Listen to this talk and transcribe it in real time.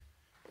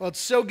Well, it's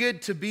so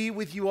good to be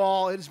with you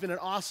all. It has been an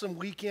awesome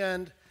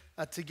weekend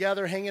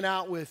together, hanging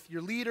out with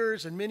your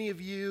leaders and many of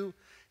you,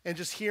 and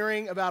just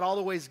hearing about all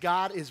the ways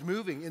God is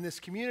moving in this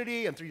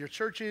community and through your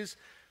churches,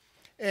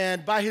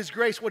 and by His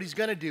grace, what He's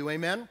going to do,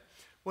 amen?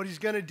 What He's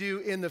going to do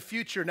in the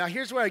future. Now,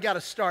 here's where I got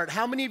to start.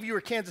 How many of you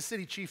are Kansas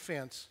City Chiefs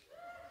fans?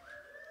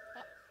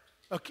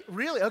 Okay,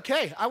 really?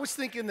 Okay, I was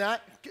thinking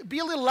that. Be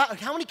a little loud.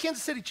 How many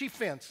Kansas City Chiefs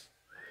fans?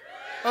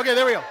 Okay,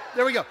 there we go.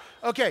 There we go.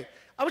 Okay.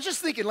 I was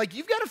just thinking,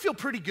 you've got to feel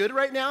pretty good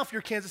right now if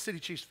you're a Kansas City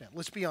Chiefs fan.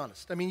 Let's be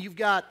honest. I mean, you've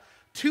got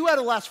 2 out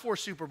of the last 4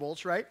 Super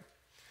Bowls, right?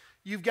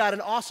 You've got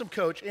an awesome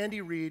coach,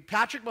 Andy Reid.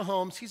 Patrick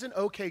Mahomes, he's an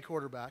okay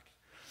quarterback.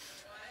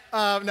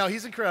 No,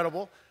 he's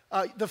incredible.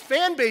 The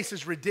fan base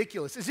is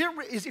ridiculous.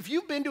 If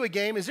you've been to a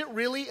game, is it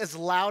really as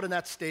loud in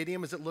that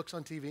stadium as it looks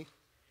on TV?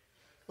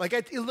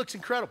 It looks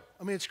incredible.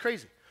 I mean, it's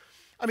crazy.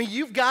 I mean,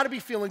 you've got to be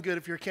feeling good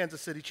if you're a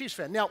Kansas City Chiefs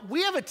fan. Now,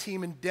 we have a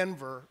team in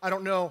Denver. I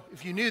don't know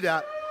if you knew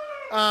that.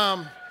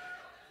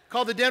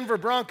 Called the Denver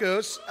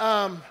Broncos.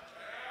 Well,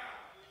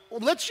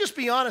 let's just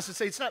be honest and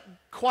say it's not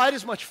quite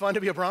as much fun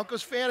to be a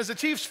Broncos fan as a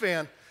Chiefs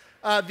fan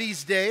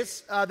these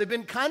days. They've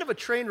been kind of a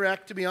train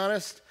wreck, to be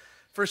honest,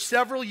 for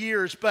several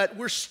years, but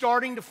we're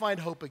starting to find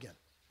hope again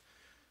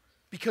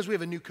because we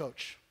have a new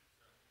coach.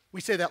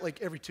 We say that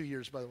every 2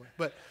 years, by the way.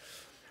 But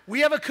we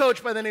have a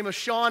coach by the name of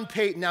Sean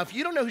Payton. Now, if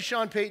you don't know who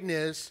Sean Payton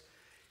is,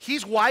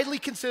 he's widely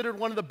considered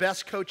one of the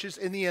best coaches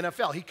in the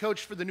NFL. He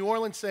coached for the New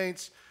Orleans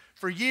Saints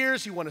for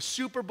years. He won a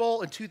Super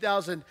Bowl in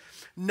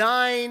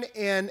 2009,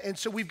 and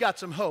so we've got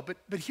some hope.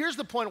 But here's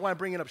the point why I'm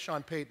bringing up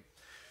Sean Payton.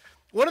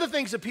 One of the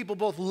things that people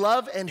both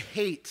love and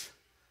hate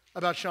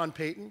about Sean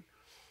Payton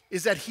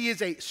is that he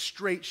is a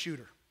straight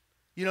shooter.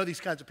 You know these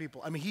kinds of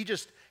people. I mean, he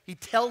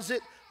tells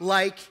it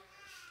like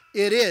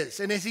it is.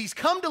 And as he's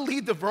come to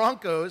lead the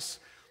Broncos,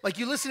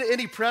 you listen to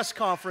any press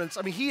conference,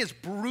 I mean, he is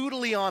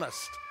brutally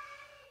honest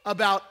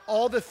about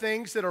all the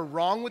things that are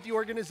wrong with the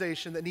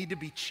organization that need to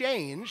be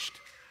changed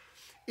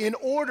in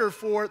order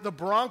for the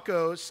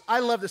Broncos. I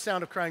love the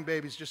sound of crying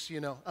babies, just so you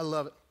know. I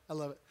love it. I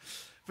love it.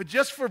 But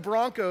just for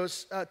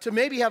Broncos to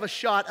maybe have a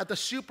shot at the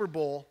Super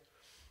Bowl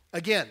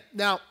again.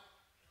 Now,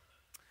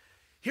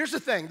 here's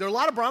the thing. There are a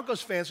lot of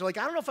Broncos fans who are I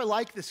don't know if I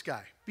like this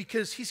guy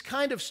because he's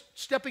kind of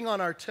stepping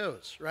on our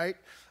toes, right,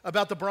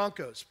 about the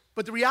Broncos.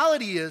 But the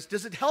reality is,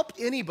 does it help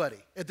anybody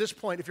at this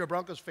point, if you're a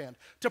Broncos fan,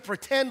 to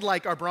pretend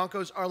like our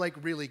Broncos are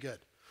really good?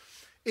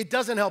 It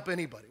doesn't help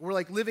anybody.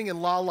 We're living in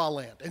la-la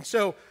land. And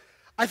so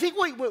I think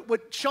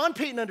what Sean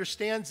Payton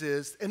understands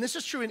is, and this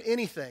is true in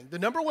anything, the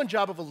number one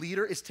job of a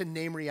leader is to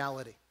name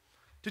reality,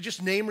 to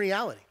just name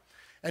reality.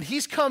 And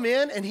he's come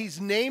in and he's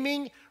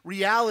naming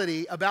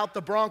reality about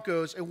the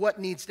Broncos and what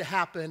needs to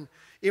happen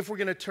if we're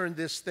going to turn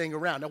this thing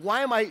around. Now,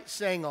 why am I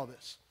saying all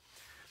this?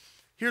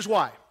 Here's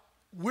why.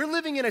 We're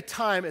living in a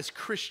time as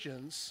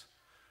Christians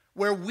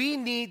where we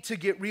need to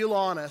get real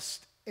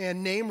honest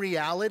and name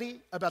reality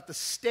about the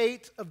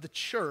state of the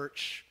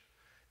church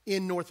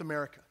in North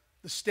America.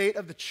 The state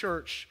of the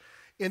church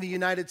in the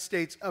United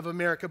States of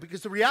America.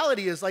 Because the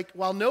reality is,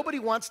 while nobody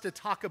wants to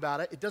talk about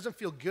it, it doesn't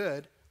feel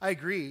good, I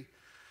agree,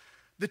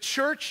 the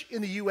church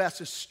in the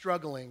U.S. is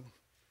struggling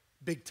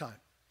big time.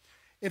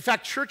 In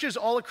fact, churches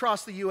all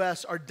across the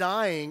U.S. are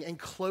dying and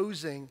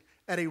closing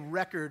at a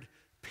record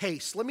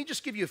pace. Let me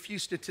just give you a few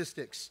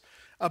statistics.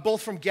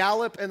 Both from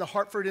Gallup and the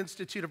Hartford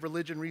Institute of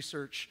Religion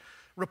Research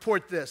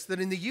report this, that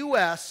in the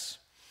U.S.,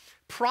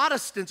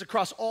 Protestants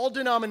across all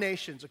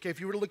denominations, okay, if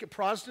you were to look at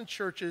Protestant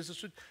churches,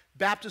 this would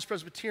Baptist,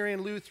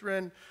 Presbyterian,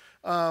 Lutheran,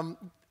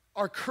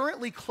 are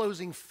currently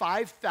closing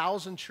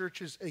 5,000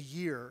 churches a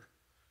year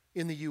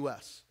in the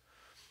U.S.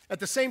 At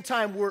the same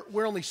time,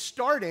 we're only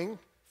starting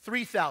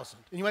 3,000.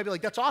 And you might be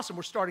like, that's awesome,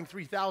 we're starting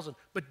 3,000,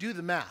 but do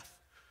the math.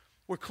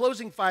 We're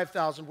closing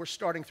 5,000, we're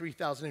starting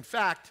 3,000. In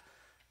fact,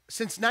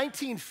 since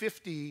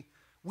 1950,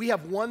 we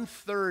have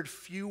 1/3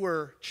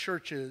 fewer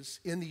churches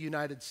in the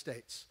United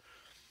States.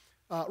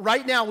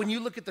 Right now, when you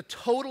look at the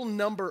total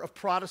number of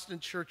Protestant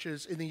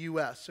churches in the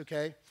U.S.,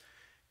 okay,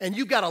 and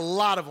you've got a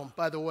lot of them,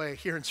 by the way,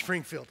 here in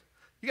Springfield.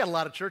 You got a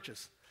lot of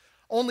churches.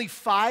 Only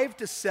 5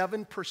 to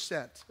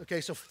 7%,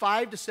 okay, so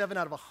 5 to 7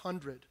 out of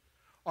 100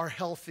 are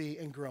healthy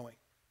and growing,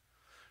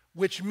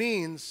 which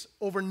means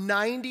over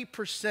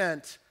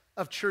 90%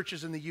 of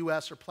churches in the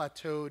U.S. are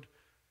plateaued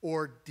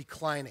or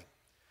declining.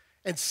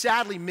 And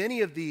sadly,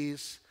 many of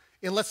these,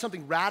 unless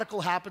something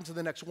radical happens in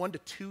the next 1 to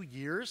 2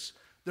 years,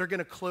 they're going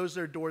to close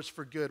their doors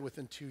for good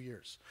within 2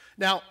 years.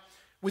 Now,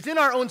 within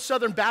our own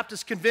Southern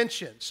Baptist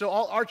Convention, so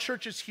all our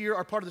churches here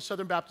are part of the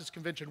Southern Baptist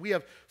Convention. We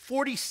have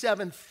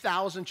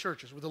 47,000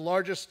 churches. We're the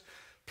largest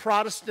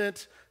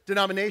Protestant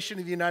denomination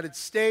in the United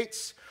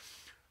States.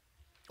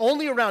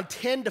 Only around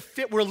 10 to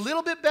 15, we're a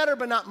little bit better,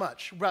 but not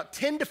much. About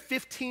 10 to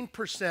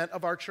 15%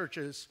 of our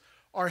churches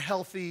are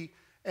healthy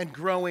and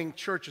growing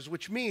churches,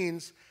 which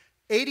means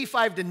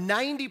 85 to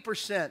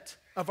 90%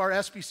 of our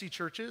SBC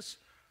churches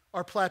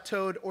are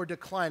plateaued or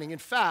declining. In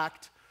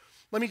fact,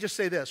 let me just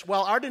say this.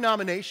 While our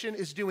denomination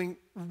is doing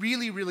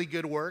really, really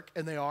good work,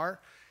 and they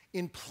are,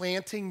 in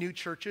planting new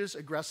churches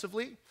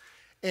aggressively,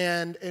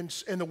 and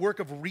the work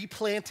of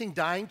replanting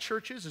dying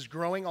churches is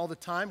growing all the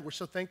time. We're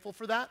so thankful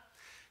for that.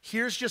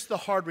 Here's just the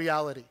hard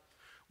reality.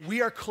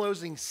 We are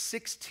closing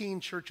 16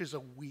 churches a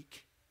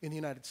week in the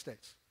United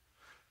States.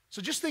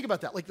 So just think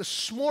about that. Like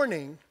this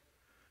morning,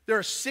 there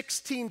are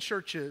 16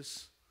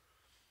 churches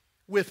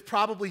with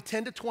probably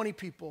 10 to 20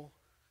 people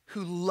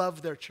who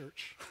love their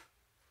church.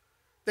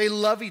 They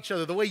love each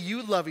other the way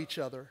you love each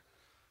other.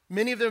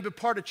 Many of them have been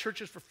part of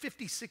churches for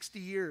 50, 60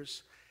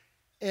 years,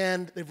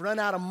 and they've run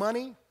out of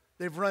money,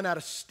 they've run out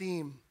of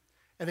steam,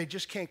 and they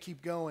just can't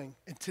keep going.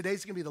 And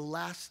today's going to be the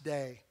last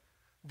day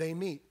they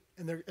meet,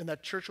 and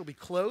that church will be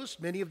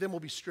closed. Many of them will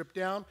be stripped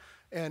down,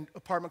 and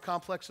apartment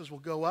complexes will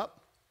go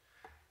up,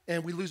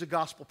 and we lose a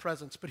gospel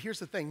presence. But here's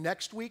the thing.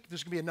 Next week,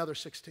 there's going to be another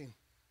 16.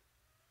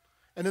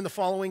 And then the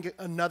following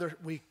another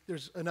week,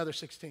 there's another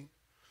 16.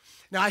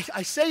 Now,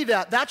 I say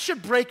that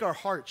should break our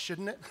hearts,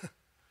 shouldn't it?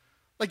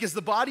 Like as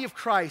the body of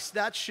Christ,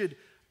 that should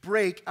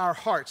break our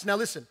hearts. Now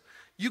listen,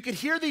 you can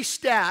hear these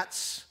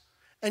stats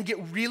and get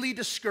really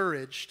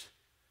discouraged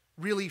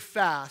really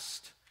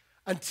fast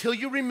until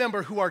you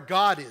remember who our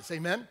God is,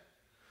 amen?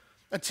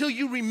 Until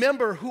you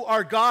remember who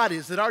our God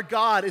is, that our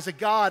God is a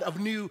God of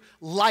new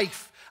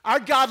life. Our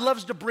God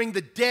loves to bring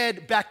the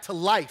dead back to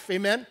life,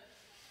 amen?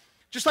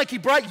 Just like he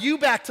brought you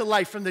back to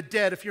life from the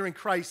dead if you're in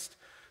Christ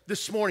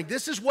this morning.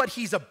 This is what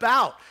he's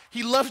about.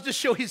 He loves to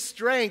show his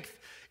strength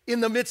in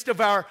the midst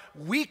of our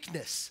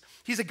weakness.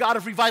 He's a God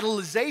of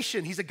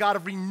revitalization. He's a God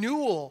of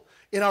renewal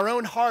in our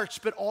own hearts,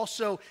 but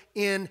also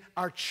in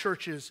our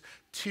churches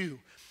too.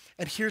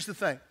 And here's the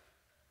thing.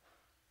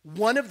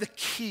 One of the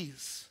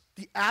keys,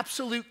 the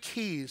absolute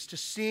keys to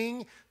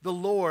seeing the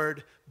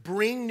Lord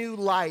bring new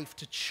life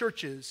to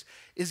churches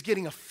is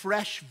getting a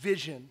fresh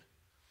vision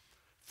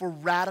for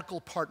radical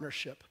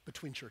partnership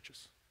between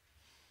churches.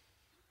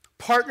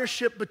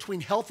 Partnership between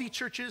healthy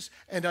churches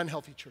and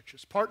unhealthy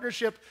churches.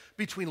 Partnership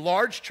between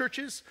large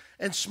churches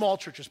and small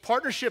churches.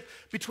 Partnership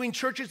between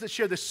churches that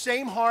share the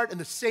same heart and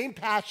the same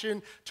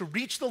passion to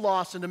reach the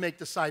lost and to make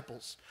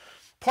disciples.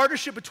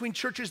 Partnership between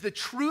churches that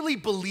truly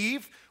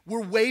believe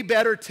we're way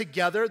better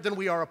together than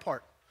we are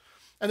apart.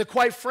 And that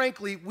quite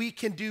frankly, we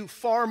can do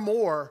far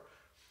more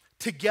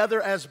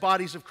together as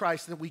bodies of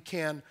Christ than we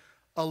can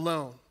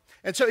alone.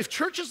 And so if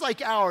churches like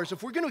ours,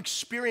 if we're going to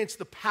experience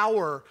the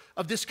power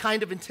of this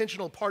kind of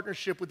intentional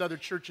partnership with other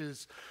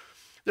churches,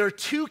 there are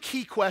two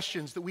key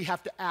questions that we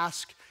have to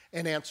ask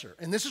and answer.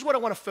 And this is what I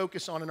want to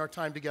focus on in our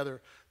time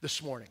together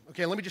this morning.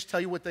 Okay, let me just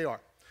tell you what they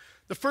are.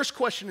 The first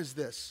question is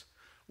this: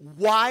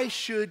 why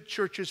should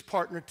churches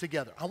partner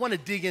together? I want to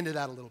dig into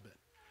that a little bit.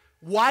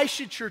 Why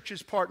should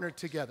churches partner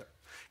together?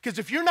 Because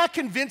if you're not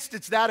convinced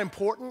it's that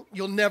important,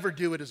 you'll never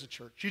do it as a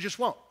church. You just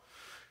won't.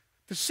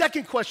 The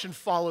second question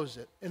follows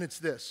it, and it's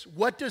this: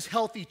 what does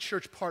healthy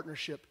church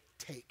partnership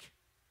take?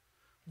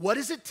 What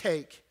does it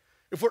take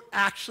if we're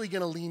actually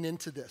going to lean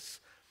into this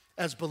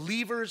as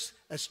believers,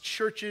 as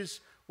churches,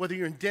 whether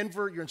you're in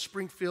Denver, you're in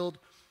Springfield,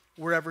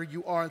 wherever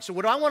you are? And so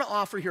what I want to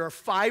offer here are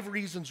 5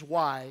 reasons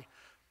why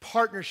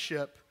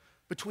partnership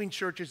between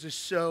churches is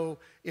so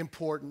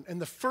important. And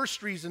the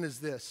first reason is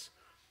this: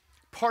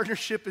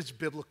 partnership is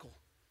biblical.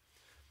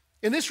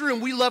 In this room,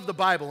 we love the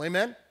Bible,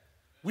 amen?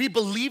 We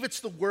believe it's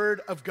the Word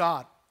of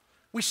God.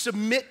 We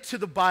submit to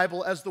the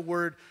Bible as the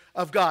Word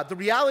of God. The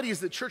reality is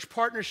that church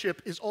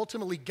partnership is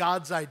ultimately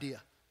God's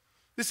idea.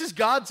 This is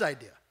God's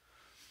idea.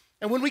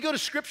 And when we go to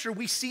Scripture,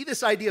 we see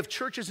this idea of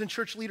churches and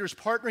church leaders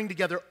partnering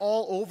together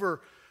all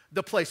over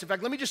the place. In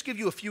fact, let me just give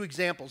you a few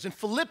examples. In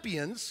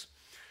Philippians,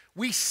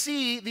 we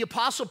see the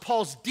Apostle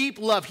Paul's deep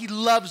love. He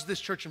loves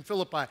this church in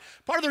Philippi.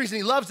 Part of the reason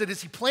he loves it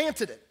is he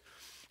planted it.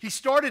 He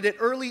started it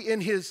early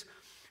in his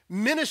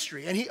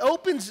ministry. And he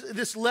opens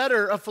this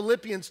letter of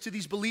Philippians to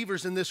these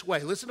believers in this way.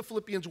 Listen to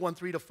Philippians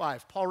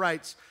 1:3-5. Paul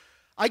writes,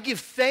 "I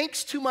give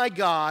thanks to my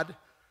God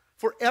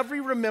for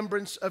every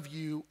remembrance of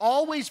you,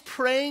 always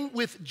praying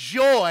with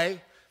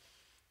joy."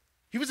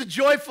 He was a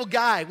joyful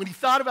guy. When he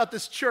thought about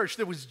this church,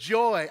 there was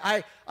joy.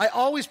 I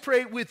always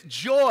pray with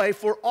joy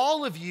for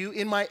all of you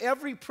in my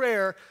every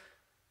prayer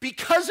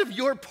because of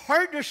your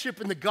partnership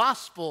in the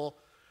gospel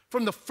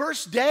from the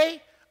first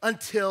day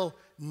until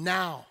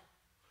now.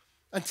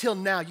 Until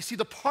now. You see,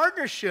 the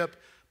partnership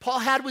Paul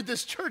had with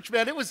this church,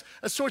 man, it was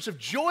a source of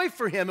joy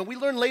for him. And we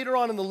learn later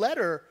on in the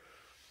letter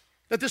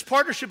that this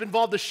partnership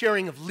involved the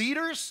sharing of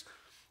leaders.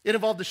 It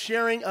involved the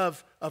sharing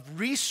of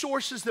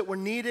resources that were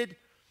needed.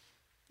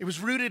 It was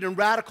rooted in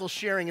radical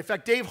sharing. In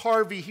fact, Dave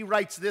Harvey, he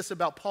writes this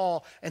about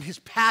Paul and his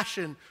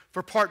passion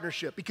for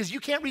partnership. Because you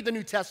can't read the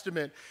New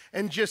Testament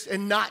and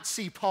not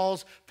see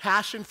Paul's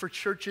passion for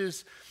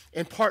churches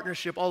and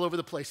partnership all over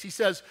the place. He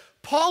says,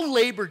 Paul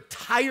labored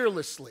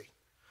tirelessly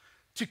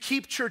to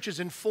keep churches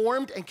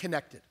informed and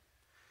connected.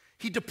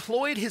 He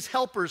deployed his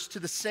helpers to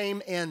the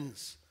same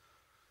ends.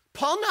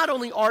 Paul not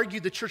only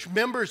argued that church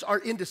members are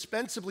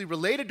indispensably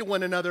related to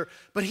one another,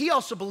 but he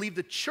also believed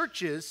that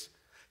churches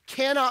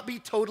cannot be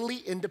totally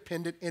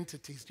independent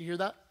entities. Do you hear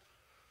that?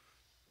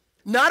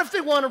 Not if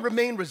they want to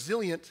remain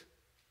resilient,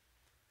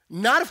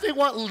 not if they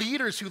want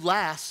leaders who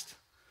last,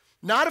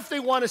 Not if they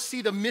want to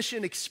see the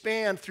mission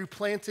expand through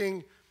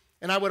planting,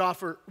 and I would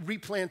offer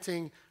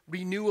replanting,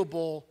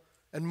 renewable,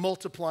 and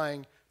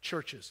multiplying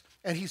churches.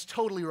 And he's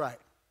totally right.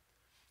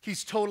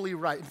 He's totally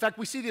right. In fact,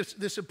 we see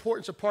this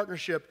importance of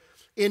partnership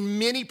in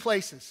many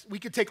places. We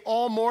could take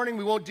all morning,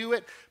 we won't do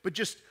it, but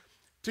just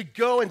to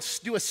go and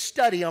do a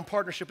study on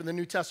partnership in the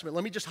New Testament.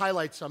 Let me just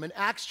highlight some. In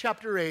Acts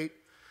chapter 8,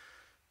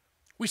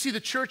 we see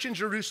the church in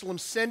Jerusalem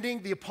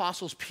sending the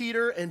apostles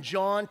Peter and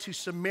John to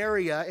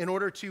Samaria in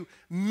order to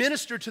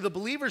minister to the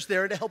believers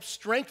there to help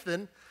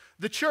strengthen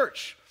the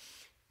church.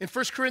 In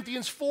 1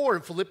 Corinthians 4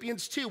 and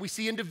Philippians 2, we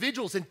see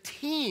individuals and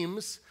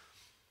teams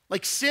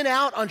like sent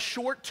out on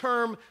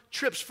short-term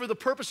trips for the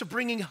purpose of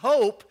bringing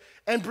hope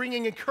and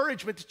bringing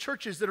encouragement to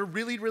churches that are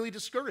really, really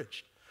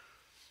discouraged.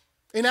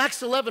 In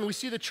Acts 11, we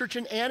see the church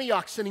in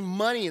Antioch sending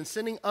money and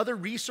sending other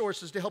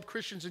resources to help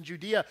Christians in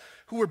Judea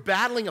who were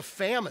battling a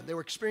famine. They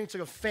were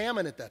experiencing a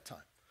famine at that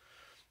time.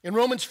 In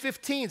Romans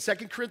 15, 2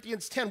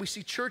 Corinthians 10, we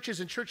see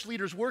churches and church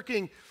leaders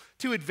working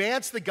to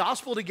advance the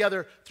gospel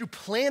together through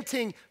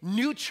planting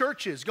new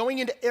churches, going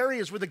into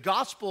areas where the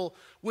gospel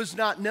was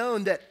not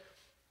known,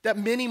 that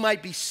many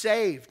might be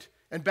saved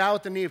and bow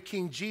at the knee of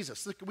King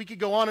Jesus. Look, we could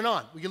go on and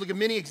on. We could look at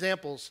many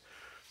examples.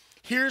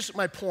 Here's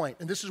my point,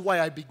 and this is why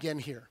I begin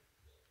here.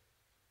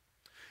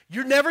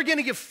 You're never going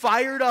to get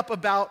fired up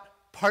about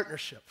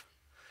partnership.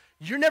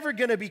 You're never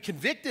going to be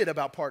convicted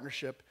about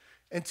partnership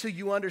until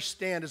you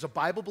understand, as a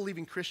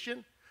Bible-believing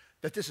Christian,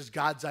 that this is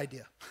God's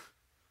idea.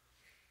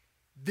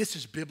 This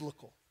is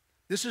biblical.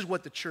 This is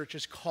what the church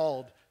is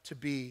called to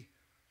be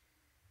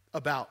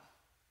about.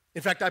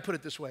 In fact, I put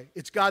it this way.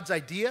 It's God's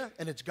idea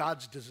and it's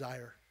God's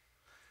desire.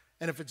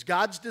 And if it's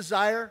God's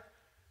desire,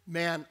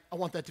 man, I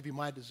want that to be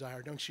my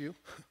desire, don't you?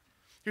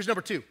 Here's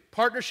number 2.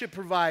 Partnership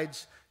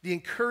provides the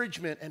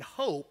encouragement and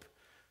hope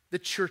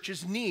that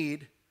churches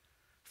need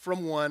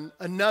from one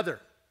another.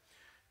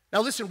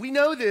 Now listen, we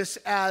know this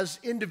as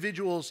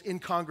individuals in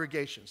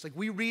congregations. Like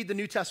we read the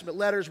New Testament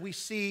letters, we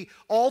see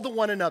all the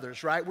one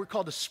another's, right? We're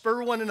called to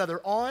spur one another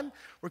on.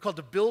 We're called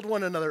to build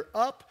one another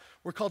up.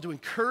 We're called to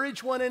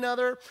encourage one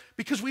another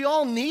because we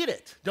all need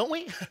it, don't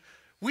we?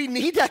 We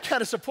need that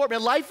kind of support.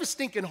 Man, life is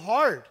stinking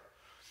hard.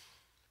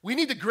 We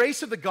need the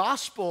grace of the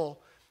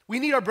gospel. We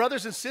need our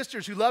brothers and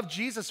sisters who love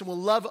Jesus and will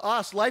love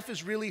us. Life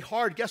is really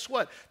hard. Guess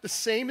what? The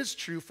same is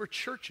true for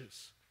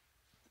churches,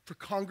 for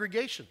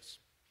congregations.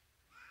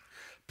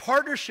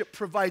 Partnership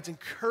provides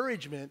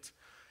encouragement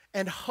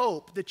and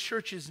hope that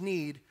churches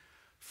need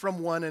from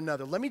one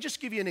another. Let me just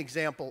give you an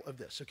example of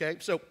this, okay?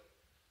 So,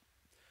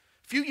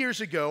 a few years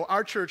ago,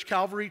 our church,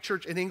 Calvary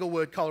Church in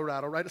Inglewood,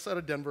 Colorado, right outside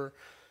of Denver,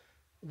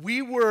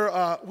 we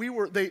got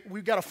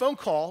a phone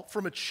call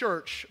from a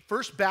church,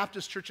 First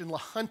Baptist Church in La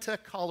Junta,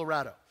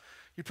 Colorado.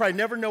 You probably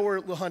never know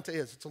where La Junta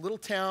is. It's a little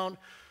town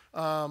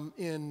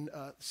in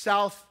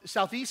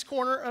southeast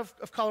corner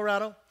of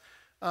Colorado,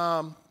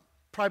 probably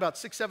about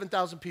 6,000 to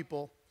 7,000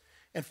 people.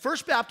 And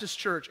First Baptist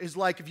Church is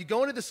like, if you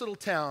go into this little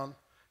town,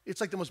 it's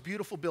like the most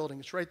beautiful building.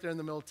 It's right there in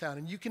the middle of town.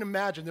 And you can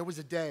imagine there was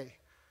a day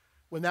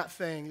when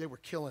they were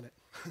killing it.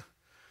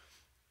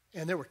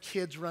 And there were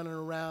kids running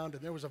around,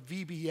 and there was a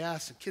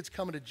VBS, and kids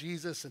coming to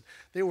Jesus, and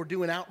they were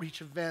doing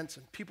outreach events,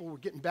 and people were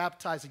getting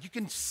baptized. And you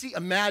can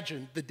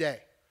imagine the day.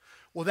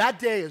 Well, that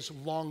day is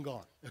long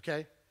gone,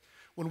 okay?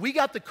 When we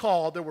got the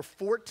call, there were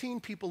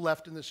 14 people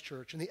left in this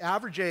church, and the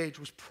average age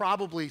was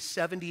probably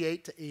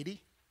 78 to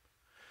 80.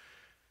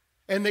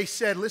 And they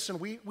said, listen,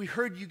 we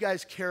heard you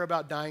guys care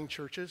about dying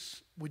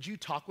churches. Would you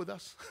talk with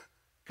us?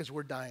 Because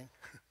we're dying,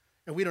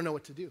 and we don't know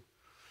what to do.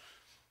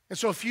 And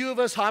so a few of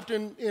us hopped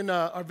in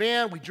our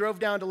van. We drove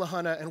down to La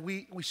Junta, and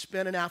we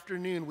spent an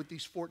afternoon with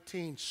these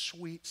 14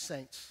 sweet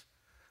saints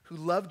who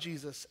love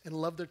Jesus and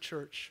love their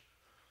church.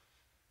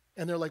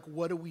 And they're like,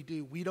 what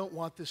do? We don't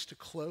want this to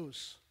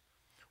close.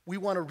 We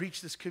want to reach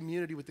this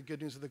community with the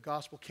good news of the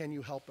gospel. Can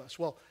you help us?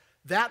 Well,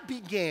 that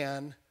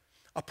began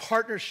a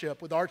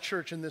partnership with our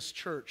church and this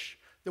church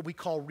that we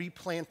call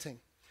Replanting,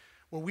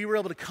 where we were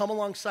able to come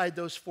alongside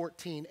those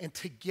 14 and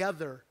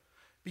together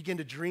begin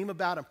to dream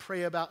about and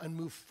pray about and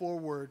move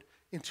forward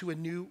into a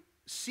new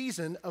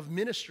season of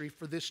ministry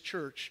for this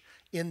church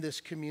in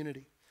this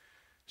community.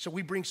 So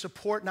we bring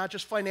support, not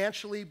just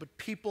financially, but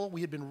people.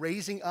 We had been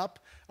raising up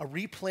a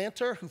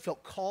replanter who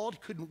felt called,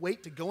 couldn't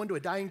wait to go into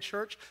a dying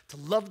church, to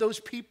love those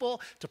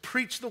people, to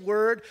preach the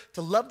word,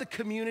 to love the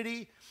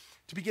community,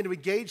 to begin to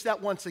engage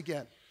that once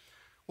again.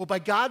 Well, by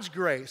God's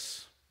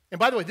grace, and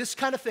by the way, this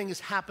kind of thing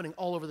is happening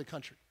all over the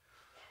country.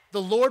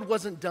 The Lord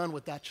wasn't done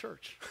with that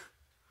church.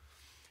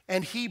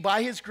 And he,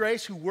 by his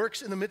grace, who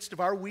works in the midst of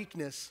our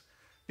weakness,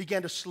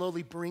 began to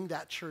slowly bring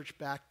that church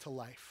back to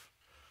life.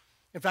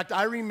 In fact,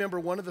 I remember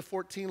one of the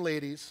 14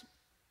 ladies,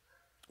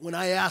 when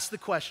I asked the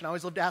question, I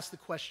always love to ask the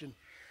question,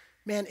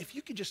 man, if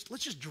you could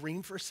let's just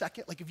dream for a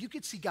second. Like if you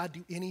could see God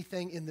do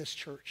anything in this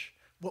church,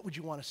 what would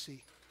you want to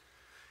see?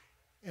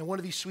 And one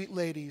of these sweet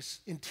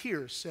ladies in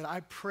tears said, I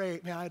pray,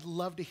 man, I'd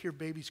love to hear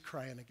babies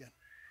crying again.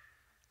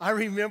 I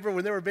remember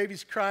when there were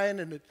babies crying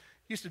and it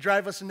used to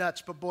drive us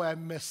nuts, but boy, I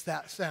miss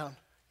that sound.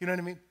 You know what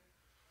I mean?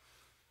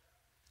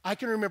 I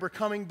can remember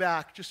coming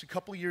back just a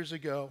couple years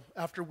ago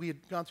after we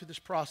had gone through this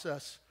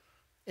process,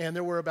 and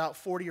there were about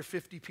 40 or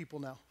 50 people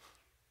now.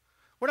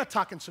 We're not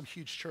talking some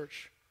huge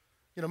church.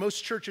 You know,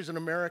 most churches in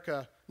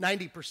America,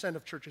 90%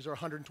 of churches are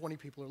 120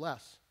 people or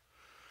less.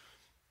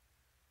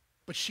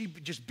 But she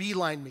just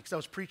beelined me because I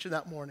was preaching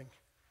that morning.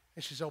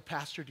 And she said, "Oh,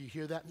 Pastor, do you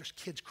hear that?" And there's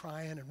kids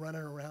crying and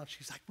running around.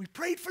 She's like, "We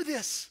prayed for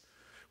this.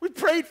 We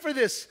prayed for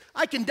this.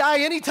 I can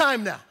die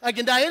anytime now. I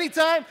can die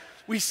anytime.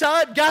 We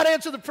saw it. God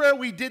answered the prayer.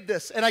 We did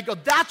this." And I go,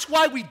 that's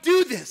why we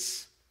do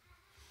this.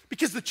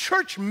 Because the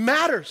church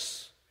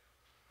matters.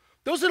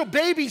 Those little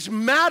babies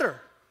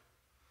matter.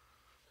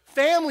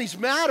 Families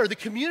matter. The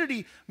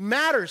community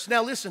matters.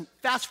 Now listen,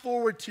 fast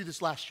forward to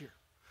this last year.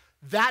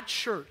 That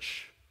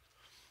church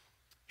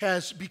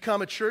has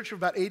become a church of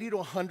about 80 to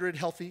 100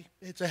 healthy.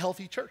 It's a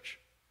healthy church.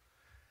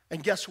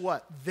 And guess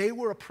what? They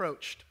were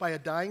approached by a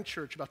dying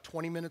church about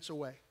 20 minutes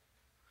away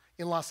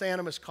in Los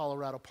Animas,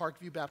 Colorado,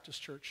 Parkview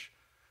Baptist Church.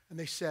 And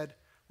they said,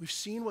 "We've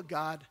seen what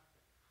God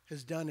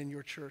has done in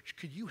your church.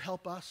 Could you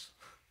help us?"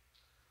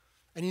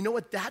 And you know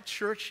what that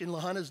church in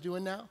La Junta is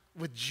doing now?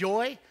 With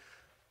joy,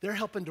 they're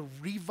helping to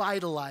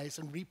revitalize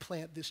and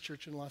replant this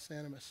church in Los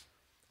Animas.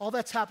 All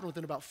that's happened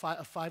within about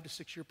a 5 to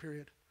 6 year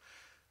period.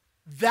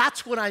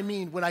 That's what I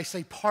mean when I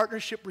say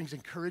partnership brings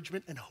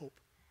encouragement and hope.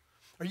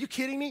 Are you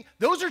kidding me?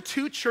 Those are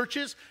two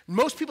churches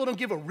most people don't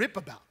give a rip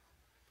about.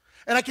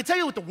 And I can tell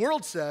you what the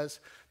world says.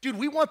 Dude,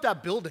 we want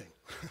that building.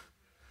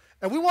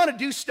 And we want to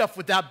do stuff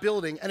with that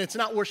building, and it's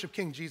not worship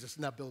King Jesus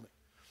in that building.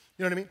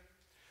 You know what I mean?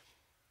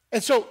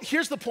 And so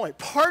here's the point.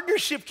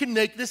 Partnership can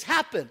make this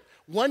happen.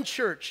 One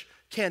church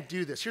can't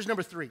do this. Here's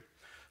number 3.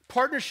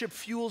 Partnership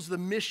fuels the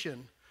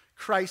mission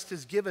Christ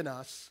has given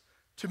us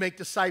to make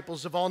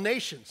disciples of all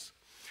nations.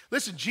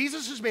 Listen,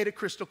 Jesus has made it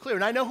crystal clear,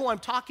 and I know who I'm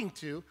talking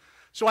to,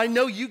 so I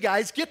know you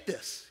guys get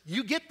this.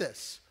 You get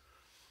this.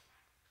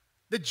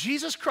 That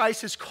Jesus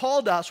Christ has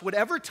called us,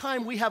 whatever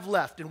time we have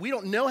left, and we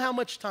don't know how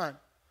much time.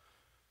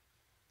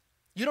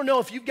 You don't know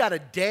if you've got a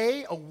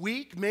day, a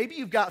week, maybe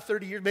you've got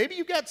 30 years, maybe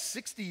you've got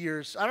 60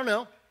 years. I don't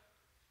know.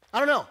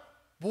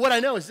 But what I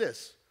know is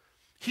this.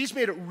 He's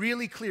made it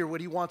really clear what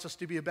he wants us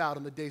to be about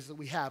in the days that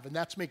we have, and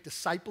that's make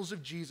disciples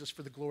of Jesus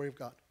for the glory of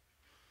God.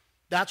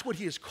 That's what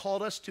he has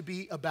called us to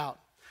be about.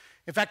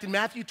 In fact, in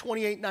Matthew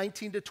 28,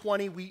 19 to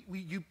 20,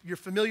 you're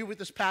familiar with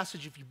this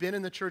passage if you've been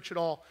in the church at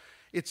all.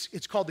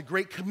 It's called the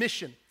Great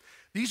Commission.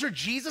 These are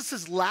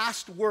Jesus'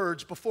 last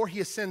words before he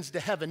ascends to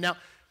heaven. Now,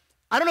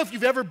 I don't know if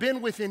you've ever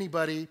been with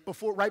anybody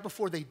right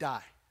before they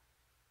die,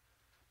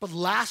 but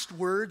last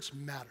words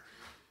matter.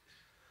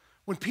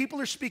 When people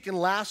are speaking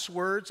last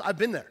words, I've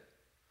been there.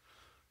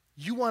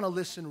 You want to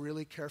listen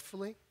really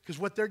carefully because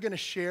what they're going to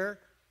share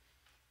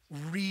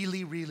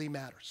really, really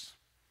matters.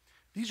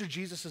 These are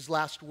Jesus'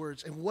 last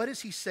words. And what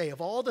does he say?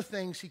 Of all the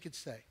things he could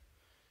say,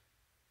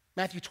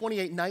 Matthew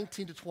 28,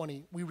 19 to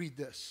 20, we read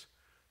this.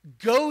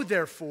 "Go,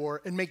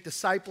 therefore, and make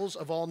disciples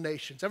of all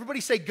nations." Everybody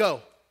say go.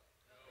 Go.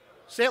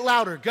 Say it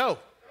louder. Go. Go.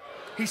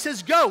 He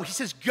says go. He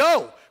says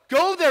go.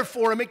 "Go,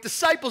 therefore, and make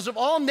disciples of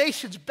all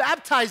nations,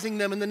 baptizing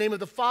them in the name of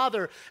the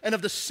Father and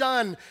of the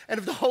Son and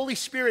of the Holy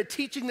Spirit,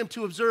 teaching them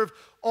to observe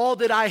all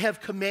that I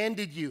have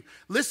commanded you."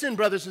 Listen,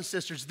 brothers and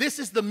sisters, this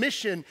is the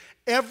mission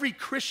every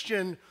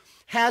Christian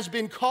has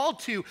been called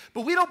to,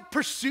 but we don't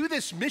pursue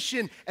this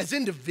mission as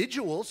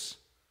individuals.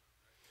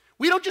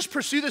 We don't just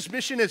pursue this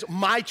mission as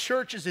my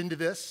church is into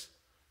this.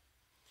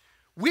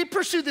 We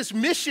pursue this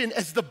mission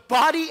as the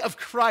body of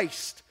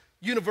Christ,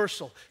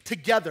 universal,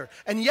 together.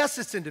 And yes,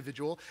 it's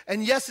individual,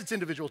 and yes, it's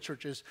individual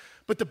churches,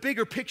 but the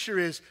bigger picture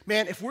is,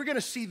 man, if we're going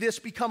to see this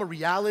become a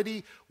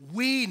reality,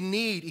 we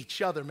need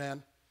each other,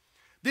 man.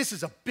 This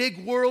is a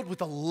big world with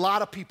a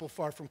lot of people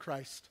far from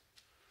Christ.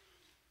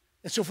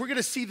 And so if we're going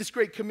to see this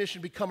Great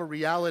Commission become a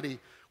reality,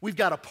 we've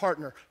got to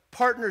partner.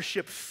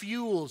 Partnership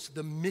fuels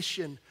the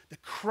mission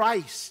that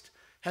Christ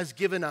has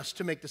given us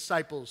to make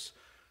disciples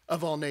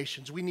of all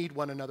nations. We need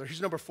one another.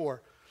 Here's number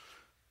 4.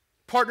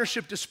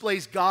 Partnership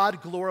displays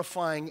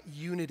God-glorifying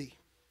unity.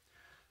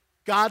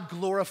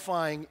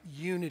 God-glorifying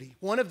unity.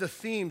 One of the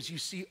themes you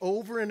see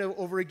over and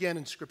over again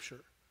in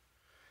Scripture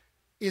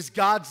is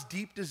God's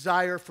deep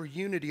desire for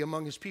unity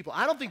among his people.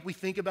 I don't think we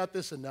think about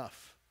this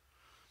enough.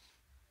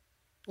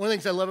 One of the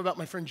things I love about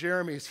my friend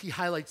Jeremy is he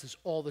highlights this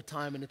all the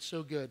time, and it's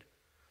so good.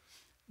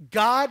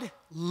 God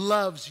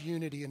loves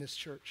unity in his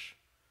church,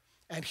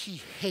 and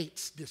he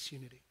hates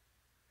disunity.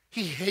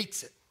 He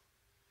hates it.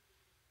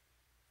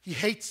 He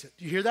hates it.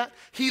 Do you hear that?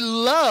 He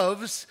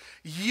loves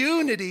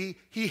unity.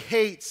 He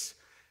hates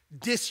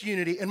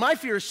disunity. And my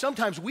fear is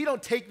sometimes we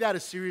don't take that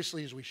as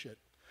seriously as we should.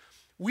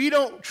 We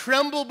don't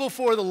tremble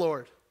before the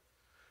Lord.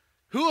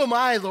 Who am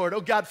I, Lord?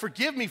 Oh, God,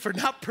 forgive me for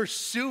not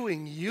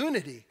pursuing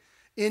unity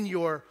in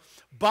your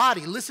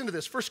body. Listen to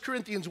this. 1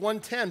 Corinthians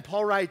 1:10,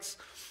 Paul writes,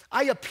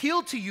 "I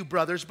appeal to you,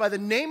 brothers, by the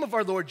name of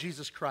our Lord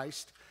Jesus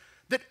Christ,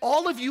 that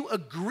all of you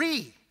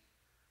agree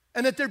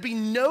and that there be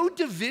no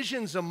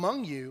divisions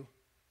among you,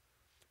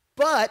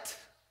 but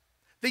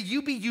that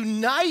you be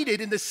united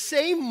in the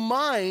same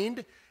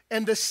mind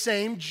and the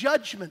same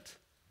judgment."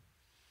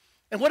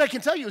 And what I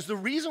can tell you is the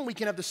reason we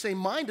can have the same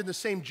mind and the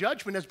same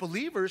judgment as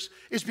believers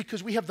is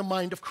because we have the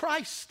mind of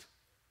Christ.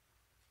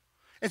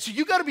 And so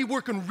you got to be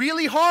working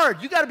really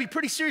hard. You got to be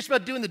pretty serious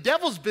about doing the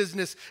devil's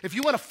business if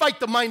you want to fight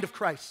the mind of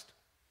Christ.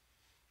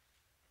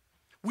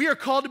 We are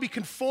called to be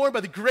conformed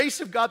by the grace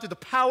of God through the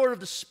power of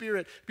the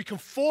Spirit, be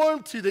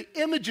conformed to the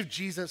image of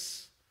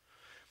Jesus.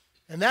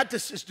 And that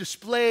is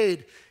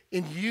displayed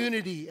in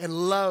unity and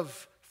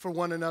love for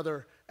one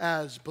another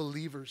as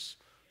believers.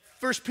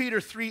 1 Peter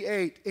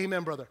 3:8,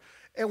 amen, brother.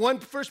 And 1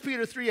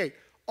 Peter 3:8,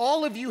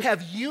 all of you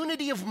have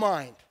unity of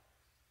mind,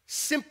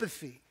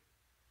 sympathy,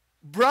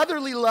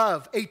 brotherly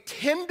love, a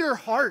tender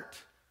heart.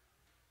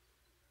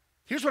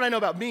 Here's what I know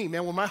about me,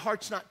 man. When my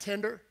heart's not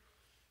tender,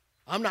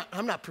 I'm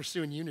not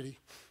pursuing unity.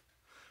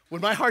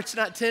 When my heart's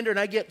not tender and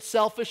I get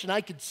selfish, and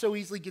I could so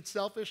easily get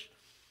selfish,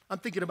 I'm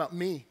thinking about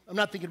me. I'm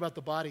not thinking about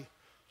the body.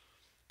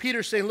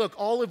 Peter's saying, look,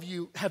 all of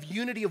you have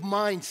unity of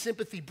mind,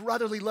 sympathy,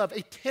 brotherly love,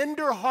 a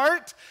tender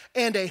heart,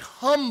 and a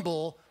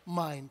humble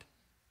mind.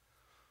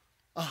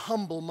 A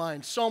humble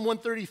mind. Psalm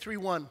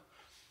 133:1.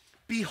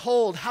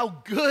 Behold, how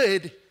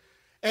good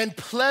and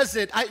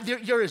pleasant.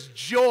 There is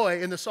joy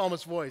in the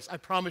psalmist's voice, I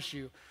promise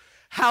you.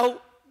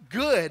 How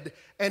good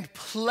and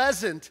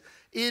pleasant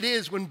it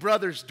is when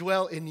brothers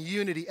dwell in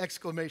unity,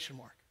 exclamation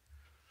mark.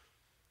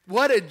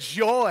 What a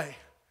joy.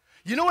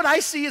 You know what I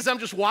see as I'm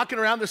just walking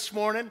around this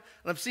morning, and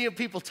I'm seeing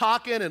people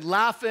talking and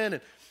laughing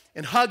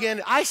and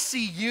hugging. I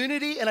see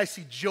unity and I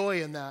see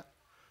joy in that.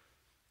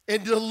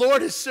 And the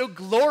Lord is so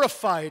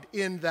glorified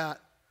in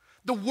that.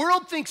 The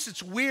world thinks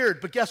it's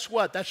weird, but guess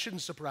what? That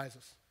shouldn't surprise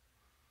us.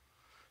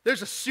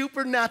 There's a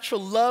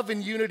supernatural love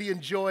and unity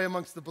and joy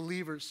amongst the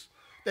believers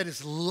that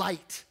is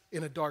light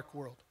in a dark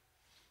world.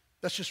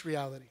 That's just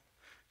reality.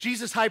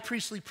 Jesus' high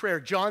priestly prayer,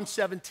 John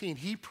 17,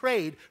 he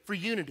prayed for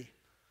unity.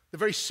 The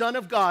very Son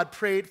of God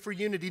prayed for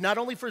unity, not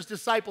only for his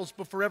disciples,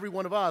 but for every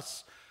one of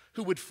us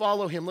who would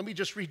follow him. Let me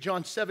just read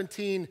John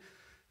 17,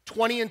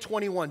 20 and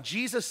 21.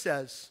 Jesus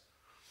says,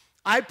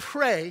 I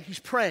pray, he's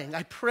praying,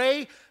 I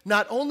pray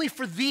not only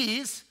for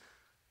these,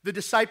 the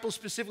disciples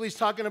specifically he's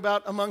talking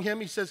about among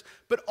him, he says,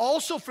 but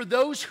also for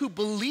those who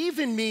believe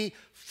in me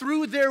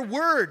through their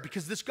word,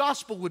 because this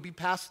gospel would be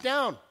passed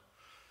down.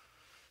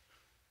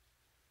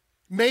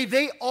 May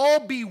they all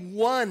be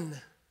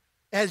one,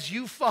 as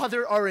you,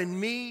 Father, are in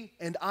me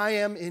and I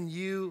am in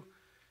you.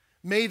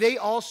 May they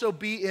also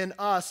be in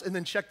us. And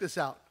then check this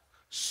out.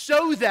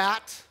 So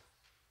that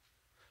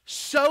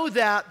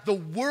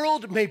the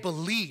world may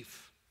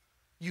believe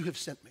you have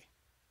sent me.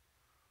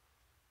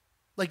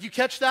 Like, you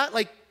catch that?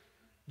 Like,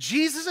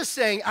 Jesus is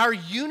saying our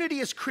unity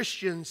as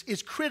Christians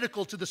is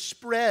critical to the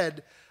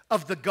spread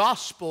of the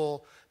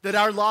gospel that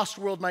our lost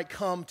world might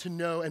come to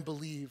know and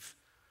believe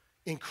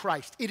in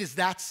Christ. It is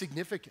that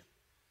significant.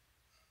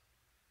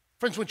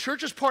 Friends, when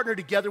churches partner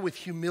together with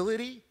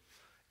humility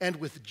and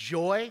with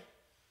joy,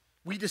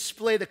 we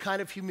display the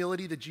kind of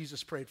humility that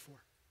Jesus prayed for.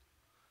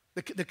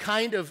 The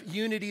kind of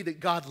unity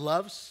that God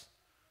loves,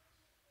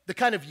 the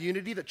kind of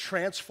unity that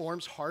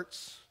transforms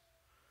hearts,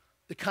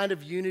 the kind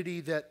of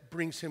unity that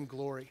brings him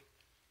glory.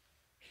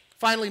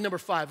 Finally, number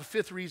 5, a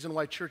fifth reason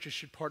why churches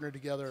should partner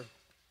together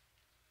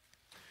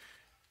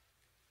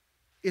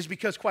is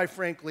because, quite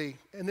frankly,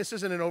 and this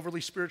isn't an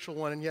overly spiritual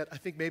one, and yet I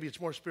think maybe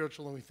it's more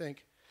spiritual than we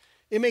think,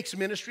 it makes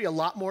ministry a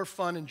lot more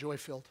fun and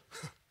joy-filled.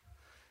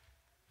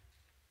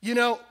 You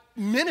know,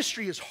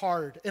 ministry is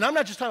hard, and I'm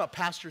not just talking about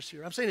pastors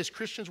here. I'm saying as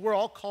Christians, we're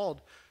all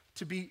called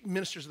to be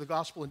ministers of the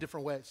gospel in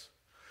different ways.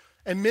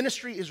 And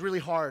ministry is really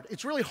hard.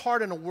 It's really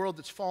hard in a world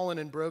that's fallen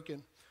and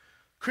broken.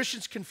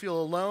 Christians can feel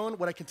alone.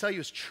 What I can tell you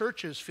is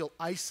churches feel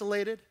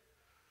isolated.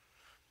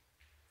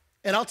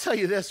 And I'll tell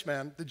you this,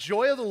 man, the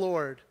joy of the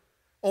Lord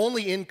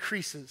only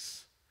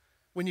increases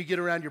when you get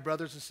around your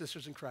brothers and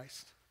sisters in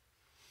Christ.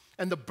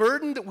 And the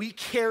burden that we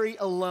carry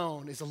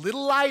alone is a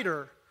little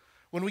lighter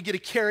when we get to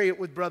carry it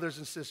with brothers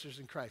and sisters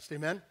in Christ.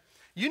 Amen?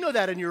 You know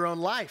that in your own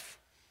life.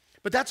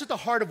 But that's at the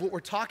heart of what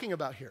we're talking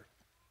about here.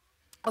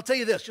 I'll tell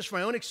you this, just from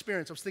my own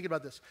experience, I was thinking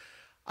about this.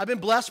 I've been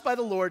blessed by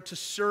the Lord to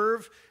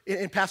serve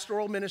in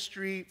pastoral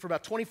ministry for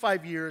about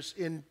 25 years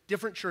in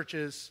different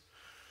churches.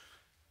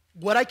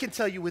 What I can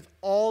tell you with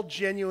all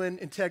genuine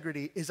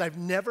integrity is I've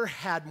never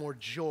had more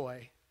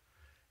joy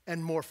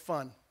and more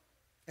fun.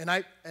 And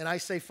I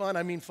say fun,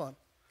 I mean fun.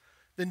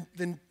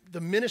 Than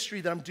the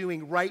ministry that I'm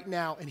doing right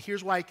now. And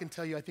here's why I can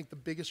tell you I think the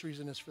biggest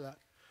reason is for that.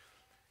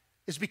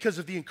 Is because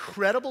of the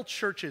incredible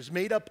churches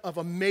made up of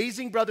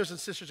amazing brothers and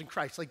sisters in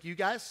Christ, like you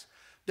guys,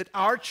 that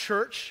our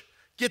church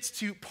gets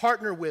to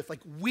partner with like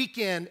week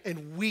in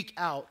and week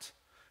out.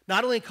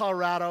 Not only in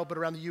Colorado, but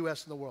around the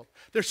U.S. and the world.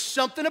 There's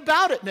something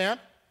about it, man.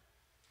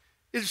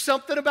 There's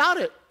something about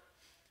it.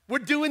 We're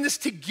doing this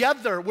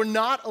together. We're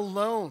not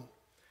alone.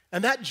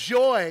 And that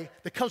joy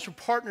that comes from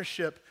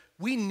partnership,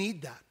 we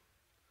need that.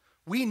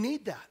 We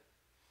need that.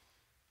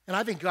 And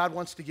I think God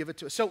wants to give it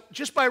to us. So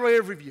just by way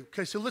of review,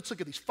 okay, so let's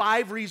look at these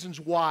 5 reasons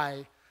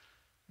why.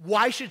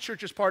 Why should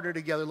churches partner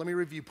together? Let me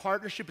review.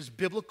 Partnership is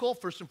biblical,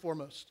 first and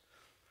foremost.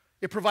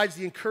 It provides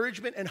the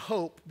encouragement and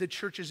hope that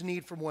churches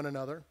need from one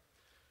another.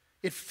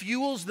 It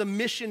fuels the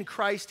mission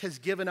Christ has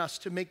given us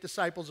to make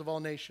disciples of all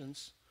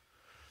nations.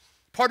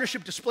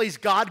 Partnership displays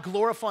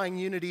God-glorifying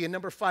unity. And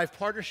number 5,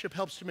 partnership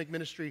helps to make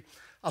ministry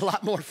a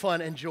lot more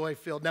fun and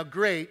joy-filled. Now,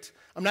 great.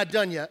 I'm not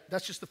done yet.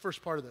 That's just the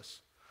first part of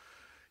this.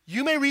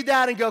 You may read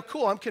that and go,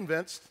 cool, I'm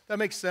convinced. That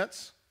makes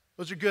sense.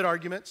 Those are good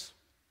arguments.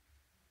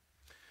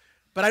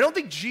 But I don't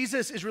think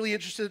Jesus is really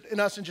interested in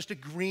us in just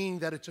agreeing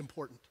that it's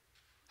important.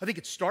 I think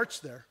it starts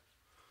there.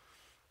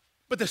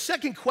 But the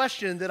second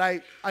question that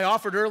I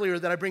offered earlier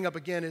that I bring up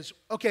again is,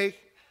 okay,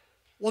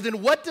 well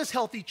then what does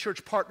healthy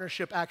church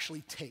partnership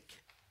actually take?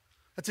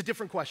 That's a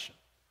different question.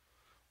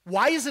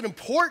 Why is it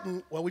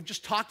important? Well, we've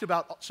just talked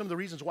about some of the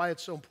reasons why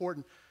it's so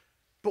important.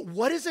 But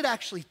what does it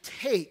actually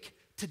take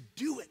to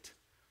do it?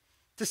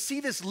 To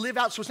see this live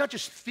out? So it's not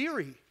just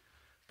theory,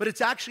 but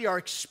it's actually our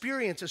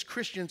experience as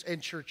Christians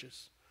and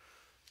churches.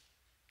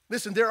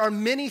 Listen, there are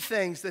many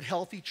things that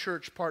healthy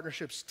church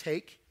partnerships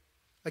take.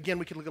 Again,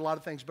 we could look at a lot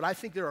of things, but I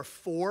think there are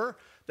 4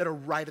 that are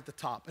right at the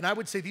top. And I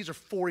would say these are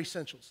 4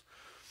 essentials.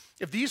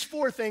 If these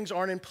 4 things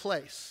aren't in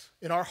place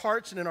in our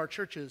hearts and in our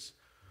churches,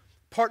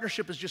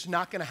 partnership is just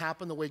not going to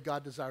happen the way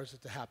God desires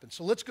it to happen.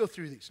 So let's go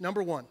through these.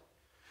 Number 1,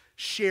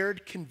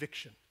 shared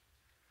conviction.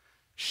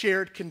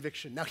 Shared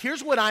conviction. Now,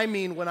 here's what I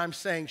mean when I'm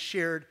saying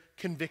shared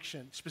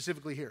conviction,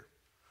 specifically here.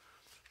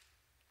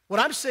 What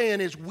I'm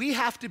saying is we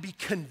have to be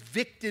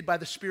convicted by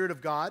the Spirit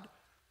of God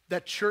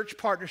that church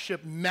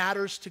partnership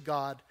matters to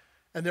God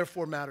and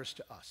therefore matters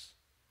to us.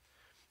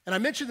 And I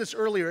mentioned this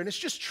earlier, and it's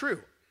just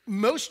true.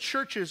 Most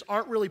churches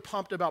aren't really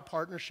pumped about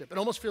partnership. It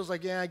almost feels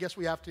like, yeah, I guess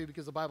we have to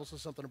because the Bible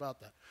says something about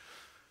that.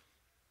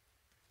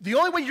 The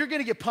only way you're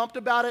going to get pumped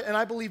about it, and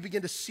I believe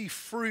begin to see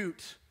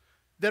fruit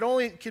that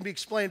only can be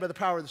explained by the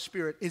power of the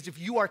Spirit, is if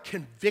you are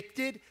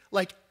convicted,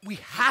 like we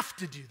have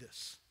to do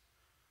this.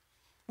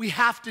 We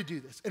have to do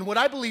this. And what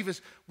I believe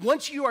is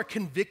once you are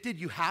convicted,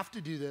 you have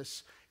to do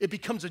this, it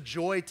becomes a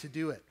joy to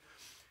do it.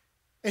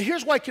 And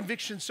here's why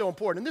conviction is so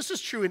important. And this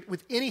is true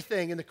with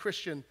anything in the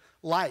Christian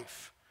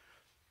life.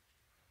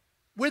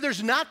 Where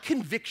there's not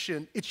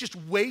conviction, it's just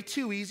way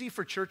too easy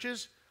for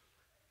churches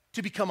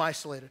to become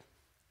isolated.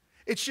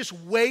 It's just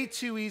way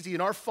too easy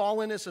in our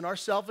fallenness and our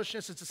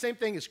selfishness. It's the same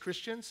thing as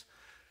Christians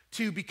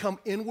to become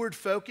inward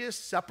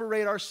focused,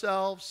 separate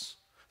ourselves,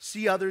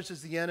 see others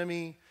as the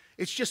enemy.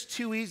 It's just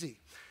too easy.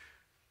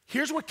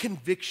 Here's what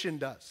conviction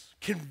does.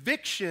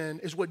 Conviction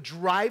is what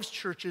drives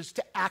churches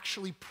to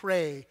actually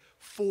pray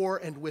for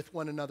and with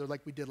one another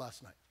like we did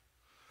last night.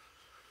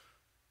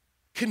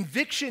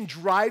 Conviction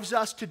drives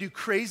us to do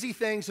crazy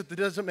things that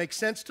doesn't make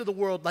sense to the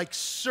world, like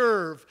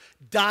serve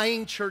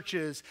dying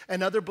churches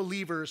and other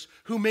believers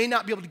who may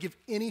not be able to give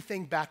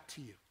anything back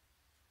to you.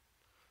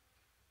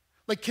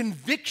 Like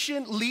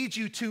conviction leads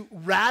you to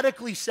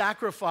radically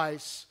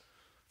sacrifice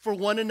for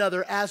one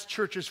another as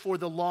churches for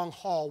the long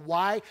haul.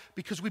 Why?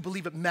 Because we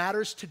believe it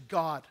matters to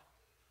God.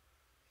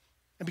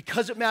 And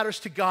because it matters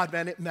to God,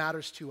 man, it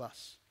matters to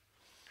us.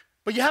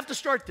 But you have to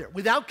start there.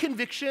 Without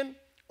conviction,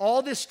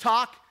 all this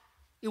talk,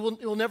 it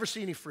will never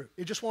see any fruit.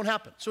 It just won't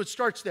happen. So it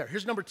starts there.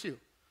 Here's number 2.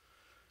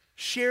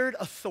 Shared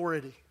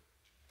authority.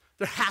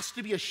 There has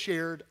to be a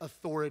shared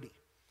authority.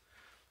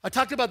 I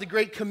talked about the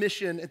Great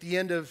Commission at the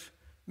end of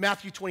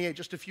Matthew 28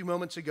 just a few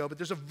moments ago, but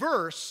there's a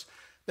verse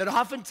that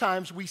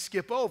oftentimes we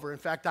skip over. In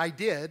fact, I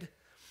did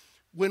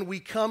when we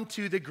come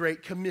to the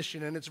Great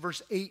Commission, and it's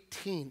verse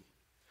 18.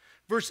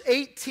 Verse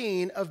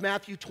 18 of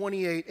Matthew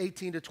 28,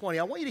 18 to 20.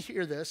 I want you to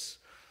hear this,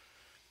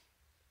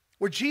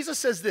 where Jesus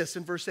says this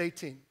in verse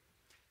 18.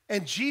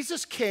 And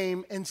Jesus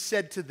came and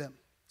said to them,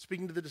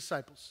 speaking to the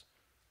disciples,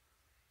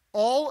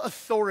 all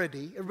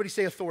authority, everybody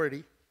say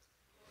authority,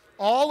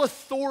 all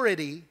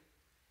authority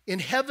in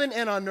heaven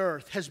and on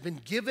earth has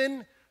been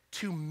given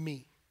to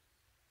me.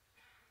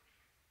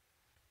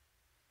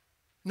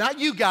 Not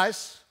you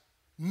guys,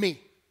 me,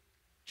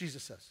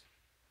 Jesus says.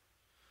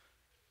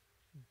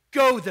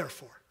 Go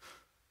therefore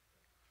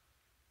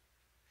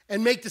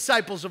and make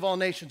disciples of all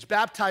nations,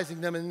 baptizing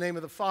them in the name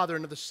of the Father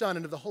and of the Son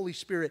and of the Holy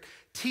Spirit,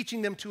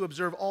 teaching them to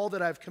observe all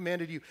that I have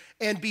commanded you.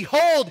 And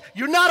behold,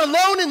 you're not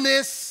alone in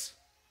this.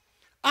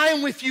 I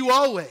am with you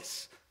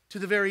always to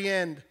the very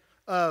end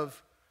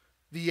of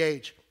the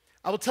age.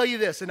 I will tell you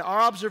this, in our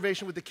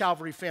observation with the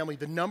Calvary family,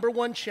 the number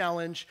one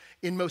challenge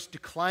in most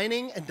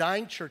declining and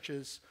dying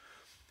churches,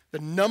 the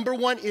number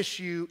one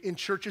issue in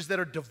churches that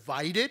are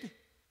divided,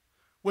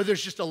 where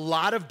there's just a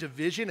lot of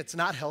division, it's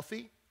not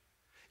healthy,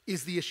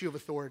 is the issue of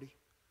authority.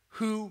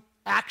 Who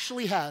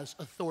actually has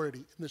authority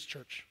in this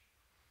church?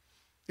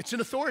 It's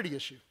an authority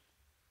issue.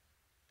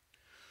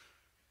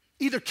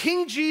 Either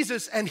King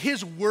Jesus and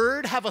his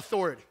word have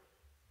authority,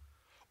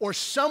 or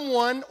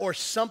someone or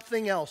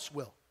something else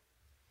will.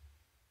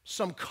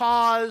 Some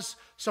cause,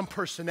 some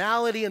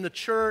personality in the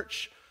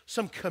church,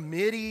 some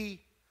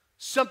committee,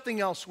 something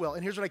else will.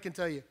 And here's what I can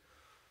tell you.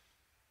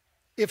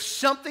 If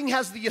something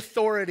has the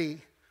authority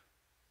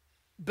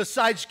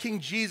besides King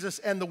Jesus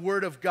and the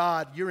Word of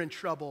God, you're in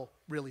trouble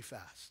really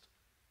fast.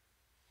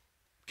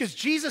 Because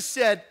Jesus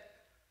said,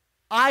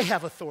 I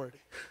have authority.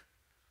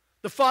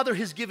 The Father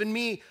has given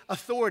me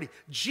authority.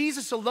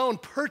 Jesus alone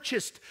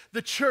purchased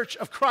the church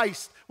of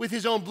Christ with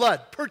his own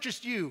blood,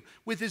 purchased you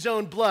with his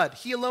own blood.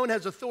 He alone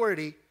has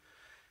authority.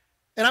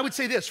 And I would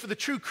say this, for the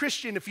true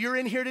Christian, if you're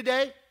in here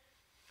today,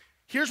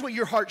 here's what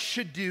your heart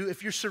should do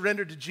if you're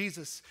surrendered to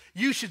Jesus.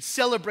 You should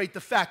celebrate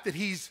the fact that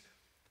he's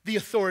the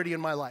authority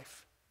in my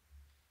life.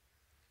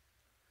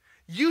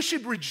 You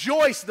should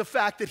rejoice the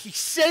fact that he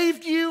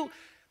saved you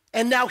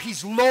and now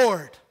he's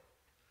Lord.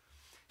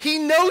 He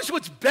knows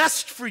what's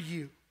best for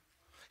you.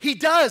 He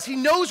does. He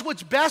knows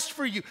what's best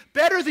for you,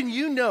 better than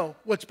you know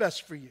what's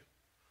best for you.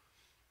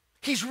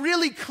 He's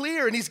really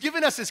clear, and he's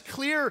given us his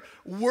clear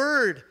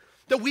word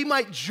that we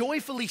might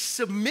joyfully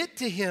submit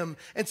to him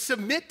and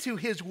submit to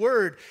his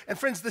word. And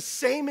friends, the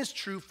same is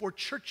true for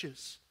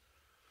churches.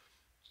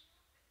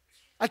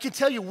 I can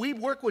tell you, we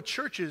work with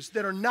churches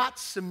that are not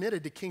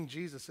submitted to King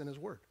Jesus and his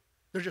word.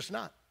 They're just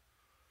not.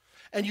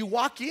 And you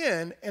walk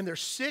in, and they're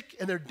sick,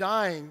 and they're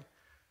dying,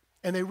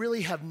 and they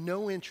really have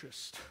no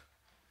interest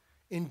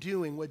in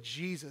doing what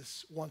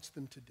Jesus wants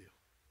them to do.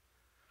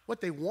 What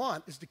they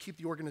want is to keep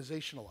the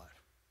organization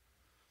alive.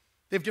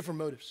 They have different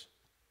motives.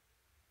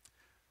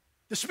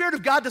 The Spirit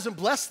of God doesn't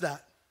bless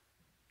that.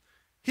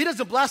 He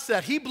doesn't bless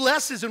that. He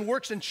blesses and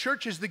works in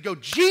churches that go,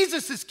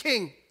 Jesus is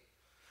King.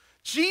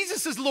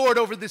 Jesus is Lord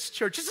over this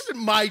church. This isn't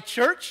my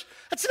church.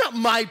 That's not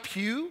my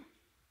pew.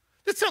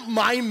 That's not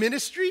my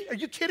ministry. Are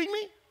you kidding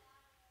me?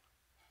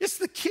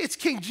 It's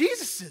King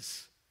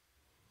Jesus's.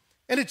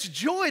 And it's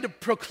joy to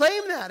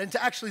proclaim that and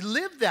to actually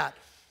live that.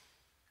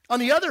 On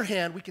the other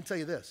hand, we can tell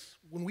you this.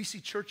 When we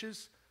see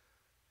churches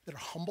that are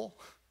humble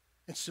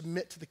and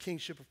submit to the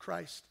kingship of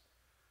Christ,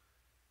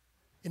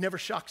 it never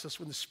shocks us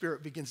when the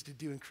Spirit begins to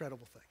do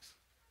incredible things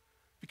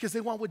because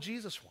they want what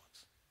Jesus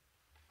wants.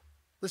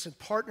 Listen,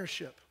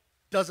 partnership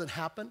doesn't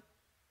happen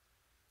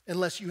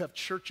unless you have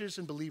churches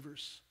and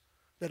believers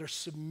that are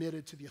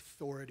submitted to the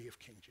authority of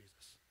King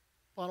Jesus.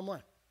 Bottom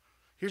line.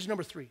 Here's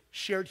number 3,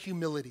 shared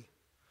humility.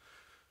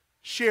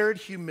 Shared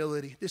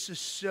humility. This is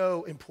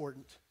so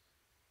important.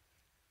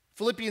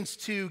 Philippians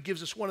 2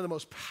 gives us one of the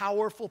most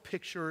powerful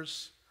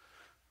pictures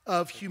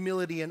of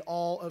humility in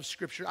all of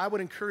Scripture. I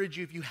would encourage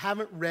you, if you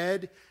haven't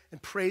read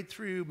and prayed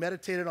through,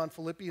 meditated on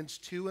Philippians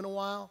 2 in a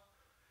while,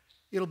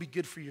 it'll be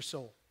good for your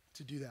soul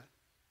to do that.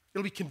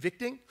 It'll be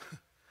convicting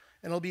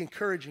and it'll be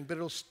encouraging, but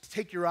it'll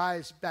take your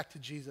eyes back to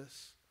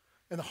Jesus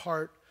and the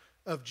heart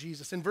of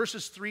Jesus. In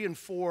verses 3 and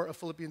 4 of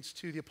Philippians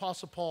 2, the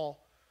Apostle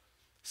Paul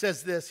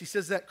says this. He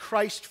says that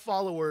Christ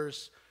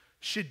followers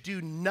should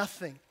do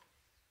nothing.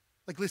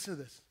 Like, listen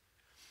to this.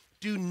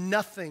 Do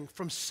nothing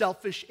from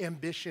selfish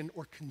ambition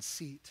or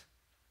conceit,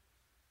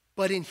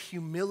 but in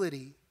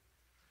humility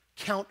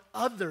count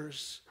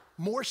others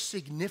more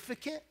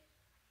significant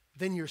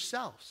than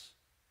yourselves.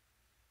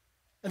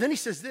 And then he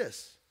says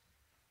this,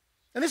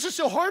 and this is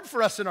so hard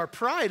for us in our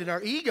pride and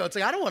our ego. It's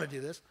like, I don't want to do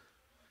this.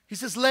 He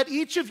says, let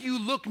each of you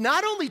look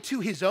not only to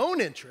his own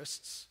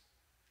interests,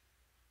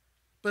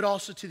 but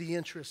also to the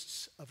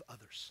interests of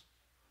others.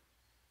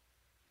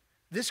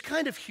 This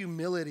kind of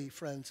humility,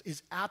 friends,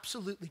 is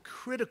absolutely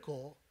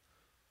critical,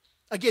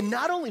 again,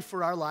 not only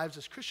for our lives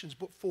as Christians,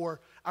 but for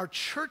our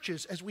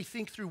churches as we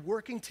think through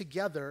working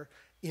together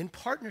in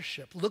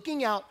partnership,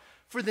 looking out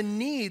for the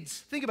needs,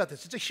 think about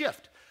this, it's a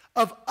shift,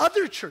 of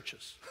other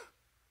churches.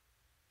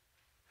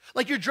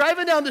 Like you're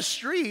driving down the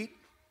street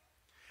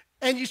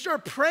and you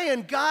start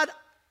praying, God,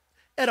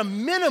 at a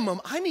minimum,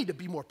 I need to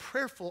be more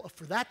prayerful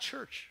for that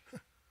church.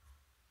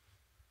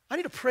 I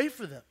need to pray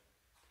for them.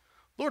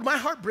 Lord, my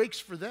heart breaks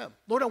for them.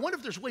 Lord, I wonder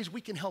if there's ways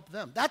we can help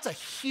them. That's a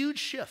huge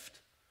shift.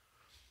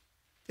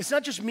 It's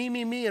not just me,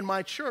 and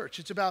my church.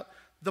 It's about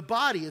the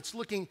body. It's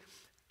looking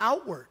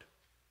outward.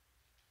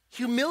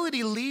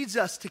 Humility leads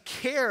us to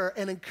care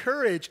and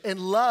encourage and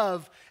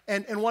love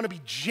and want to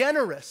be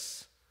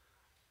generous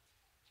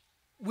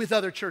with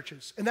other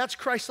churches. And that's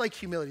Christ-like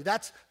humility.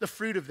 That's the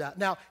fruit of that.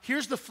 Now,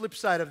 here's the flip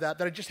side of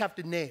that I just have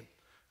to name.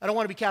 I don't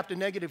want to be Captain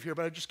Negative here,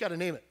 but I just got to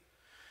name it.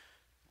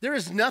 There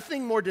is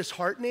nothing more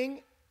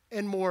disheartening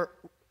and more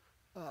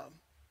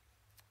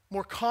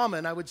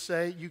common, I would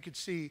say, you could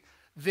see,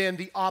 than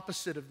the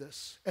opposite of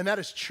this. And that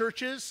is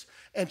churches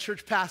and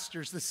church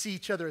pastors that see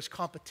each other as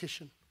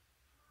competition.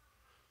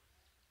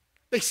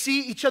 They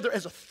see each other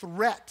as a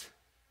threat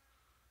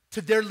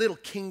to their little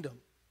kingdom.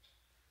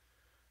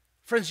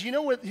 Friends, you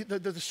know what?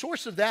 The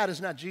source of that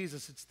is not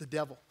Jesus, it's the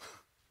devil.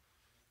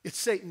 It's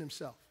Satan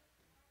himself.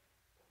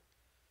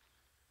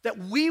 That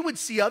we would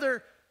see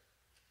other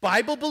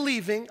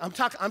Bible-believing, I'm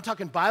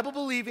talking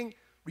Bible-believing,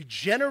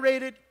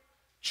 regenerated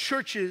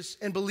churches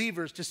and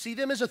believers, to see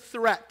them as a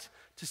threat,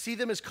 to see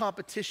them as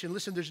competition.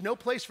 Listen, there's no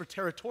place for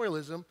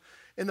territorialism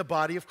in the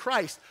body of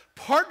Christ.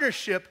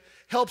 Partnership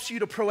helps you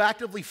to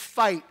proactively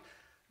fight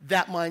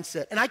that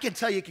mindset. And I can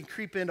tell you it can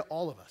creep into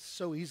all of us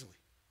so easily.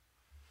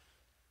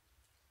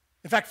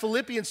 In fact,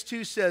 Philippians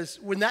 2 says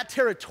when that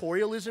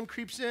territorialism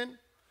creeps in,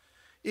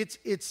 it's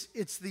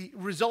the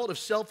result of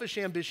selfish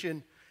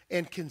ambition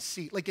and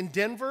conceit. Like in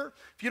Denver,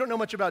 if you don't know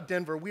much about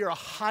Denver, we are a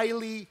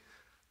highly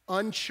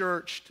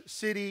unchurched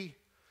city,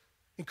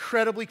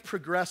 incredibly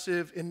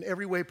progressive in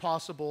every way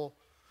possible.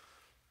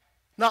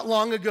 Not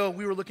long ago,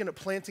 we were looking at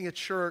planting a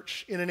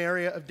church in an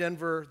area of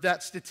Denver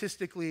that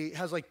statistically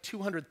has like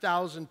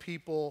 200,000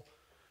 people,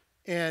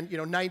 and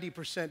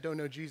 90% don't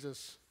know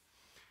Jesus.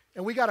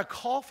 And we got a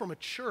call from a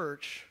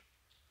church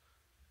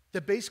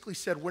that basically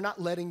said, we're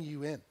not letting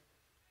you in.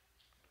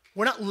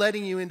 We're not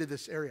letting you into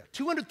this area.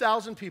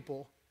 200,000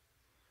 people.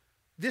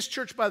 This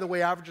church, by the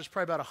way, averages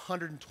probably about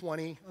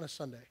 120 on a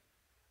Sunday.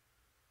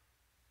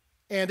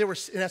 And there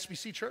was an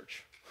SBC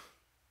church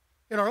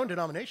in our own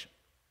denomination.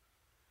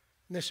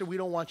 And they said, we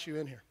don't want you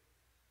in here.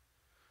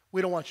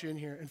 We don't want you in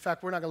here. In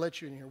fact, we're not going to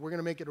let you in here. We're going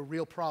to make it a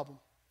real problem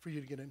for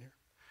you to get in here.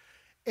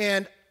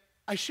 And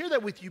I share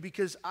that with you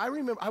because I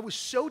remember I was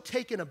so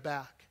taken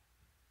aback.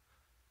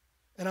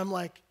 And I'm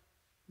like,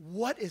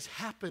 what has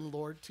happened,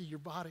 Lord, to your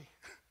body?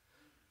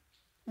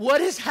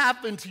 What has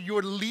happened to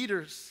your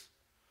leaders?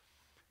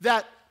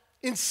 That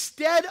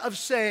instead of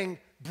saying,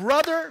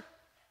 brother,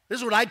 this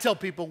is what I tell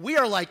people, we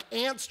are like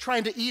ants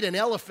trying to eat an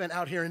elephant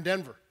out here in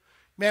Denver.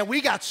 Man, we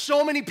got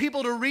so many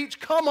people to reach.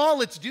 Come on,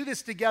 let's do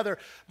this together.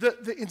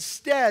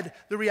 Instead,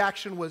 the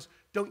reaction was,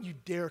 don't you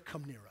dare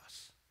come near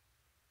us.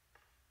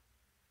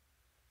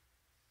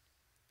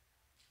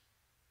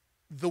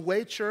 The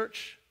Way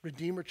Church,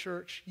 Redeemer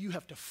Church, you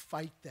have to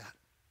fight that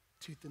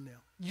tooth and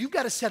nail. You've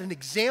got to set an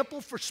example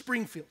for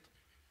Springfield.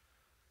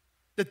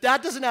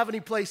 That doesn't have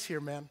any place here,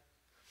 man.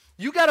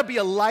 You got to be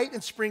a light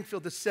in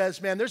Springfield that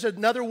says, man, there's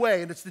another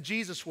way, and it's the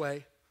Jesus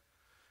way.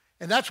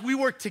 And that's we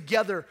work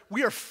together.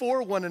 We are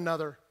for one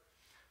another.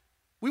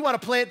 We want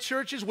to plant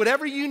churches,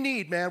 whatever you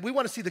need, man. We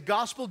want to see the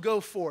gospel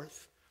go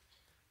forth.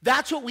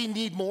 That's what we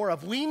need more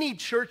of. We need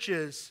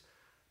churches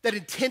that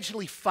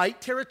intentionally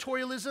fight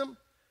territorialism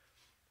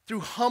through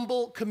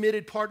humble,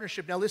 committed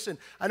partnership. Now listen,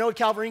 I know at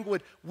Calvary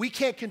Inglewood, we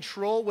can't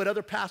control what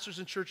other pastors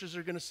and churches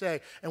are going to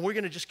say, and we're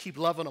going to just keep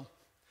loving them.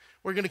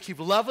 We're going to keep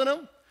loving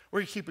them. We're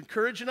going to keep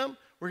encouraging them.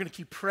 We're going to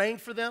keep praying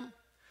for them.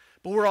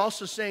 But we're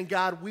also saying,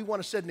 God, we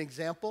want to set an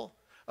example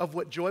of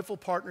what joyful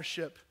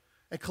partnership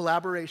and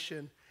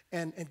collaboration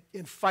and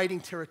fighting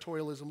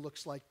territorialism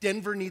looks like.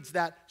 Denver needs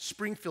that.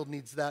 Springfield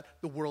needs that.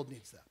 The world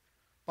needs that.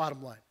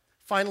 Bottom line.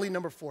 Finally,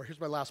 number 4. Here's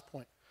my last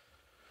point.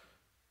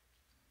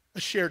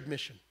 A shared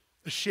mission.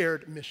 A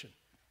shared mission.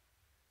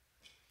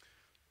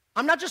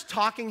 I'm not just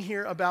talking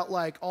here about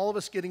like all of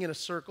us getting in a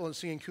circle and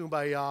singing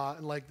Kumbaya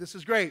and like, this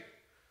is great.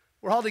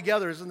 We're all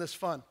together. Isn't this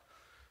fun?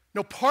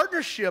 No,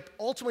 partnership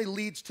ultimately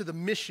leads to the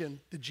mission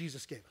that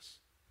Jesus gave us.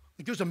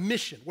 Like there's a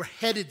mission. We're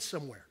headed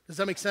somewhere. Does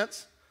that make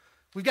sense?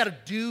 We've got to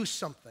do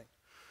something.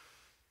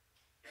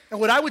 And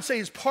what I would say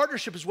is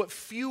partnership is what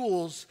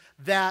fuels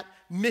that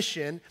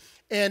mission.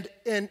 And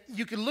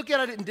you can look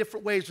at it in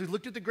different ways. We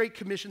looked at the Great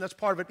Commission. That's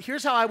part of it.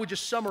 Here's how I would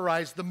just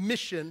summarize the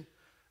mission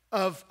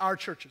of our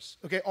churches.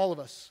 Okay, all of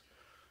us.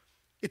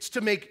 It's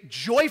to make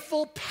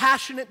joyful,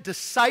 passionate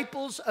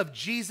disciples of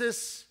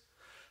Jesus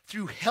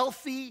through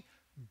healthy,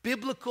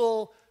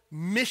 biblical,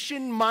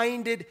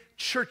 mission-minded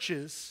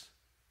churches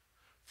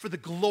for the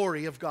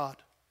glory of God.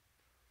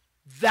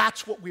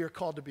 That's what we are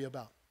called to be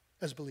about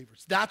as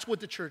believers. That's what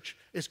the church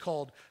is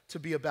called to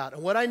be about.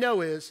 And what I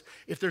know is,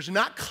 if there's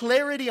not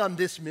clarity on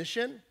this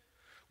mission,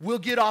 we'll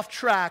get off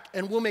track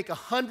and we'll make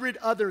 100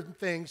 other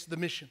things the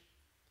mission.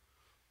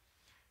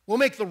 We'll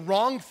make the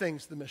wrong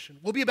things the mission.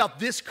 We'll be about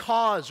this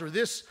cause or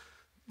this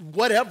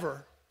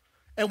whatever,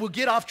 and we'll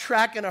get off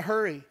track in a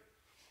hurry.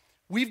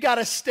 We've got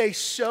to stay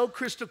so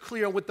crystal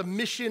clear on what the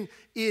mission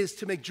is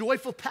to make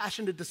joyful,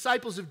 passionate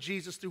disciples of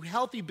Jesus through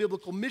healthy,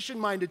 biblical,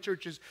 mission-minded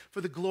churches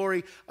for the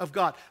glory of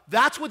God.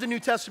 That's what the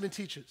New Testament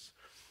teaches.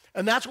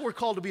 And that's what we're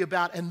called to be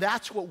about, and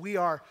that's what we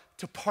are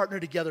to partner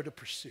together to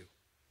pursue.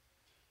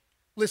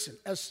 Listen,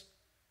 as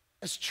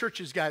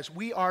churches, guys,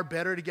 we are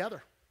better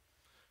together.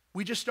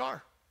 We just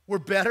are. We're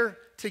better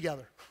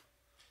together.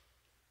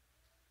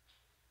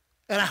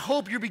 And I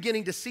hope you're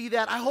beginning to see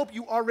that. I hope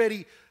you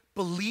already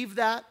believe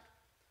that.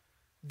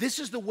 This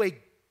is the way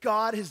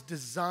God has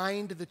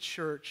designed the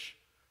church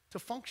to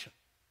function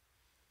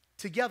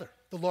together,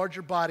 the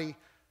larger body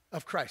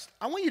of Christ.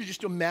 I want you to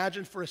just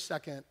imagine for a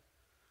second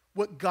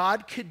what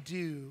God could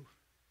do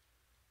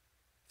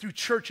through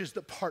churches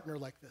that partner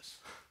like this.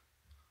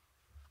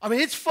 I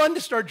mean, it's fun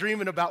to start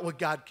dreaming about what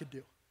God could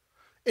do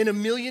in a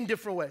million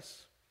different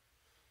ways.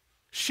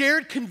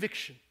 Shared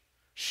conviction,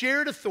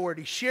 shared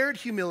authority, shared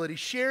humility,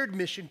 shared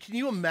mission. Can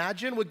you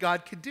imagine what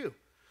God could do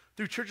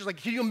through churches like,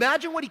 can you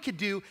imagine what he could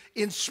do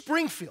in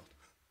Springfield?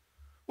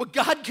 What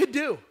God could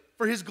do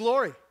for his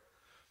glory.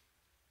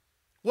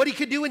 What he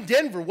could do in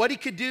Denver, what he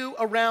could do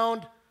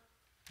around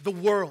the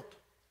world.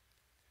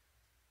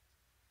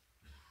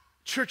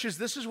 Churches,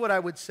 this is what I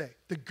would say.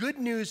 The good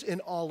news in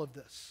all of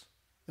this,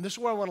 and this is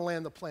where I want to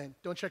land the plane.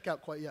 Don't check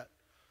out quite yet.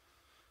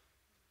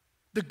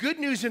 The good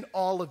news in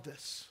all of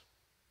this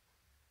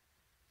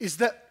is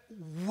that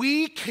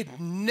we could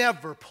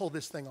never pull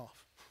this thing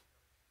off.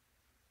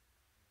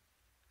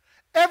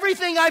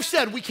 Everything I've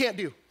said, we can't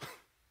do.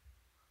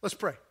 Let's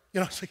pray.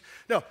 It's like,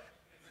 no.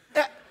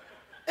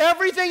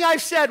 Everything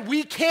I've said,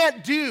 we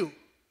can't do.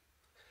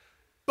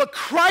 But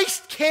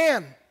Christ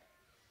can.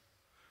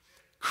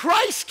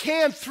 Christ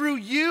can through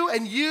you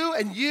and you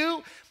and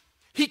you.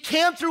 He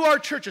can through our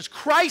churches.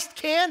 Christ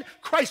can.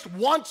 Christ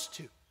wants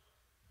to.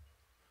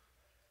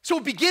 So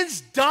it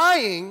begins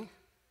dying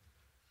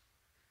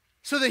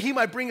so that he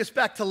might bring us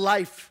back to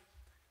life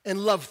and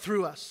love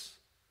through us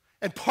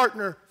and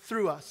partner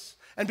through us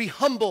and be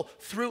humble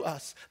through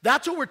us.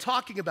 That's what we're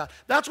talking about.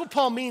 That's what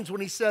Paul means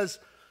when he says,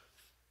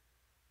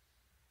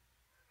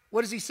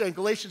 what does he say in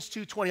Galatians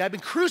 2:20? I've been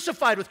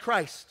crucified with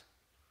Christ,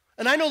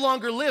 and I no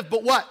longer live,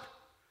 but what?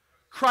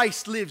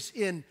 Christ lives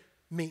in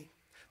me.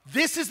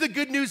 This is the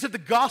good news of the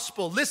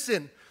gospel.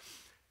 Listen,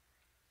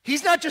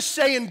 he's not just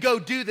saying, go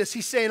do this.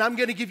 He's saying, I'm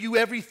going to give you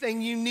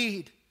everything you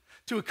need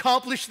to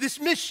accomplish this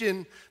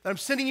mission that I'm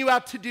sending you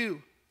out to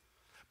do.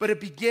 But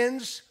it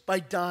begins by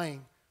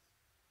dying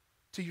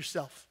to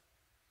yourself,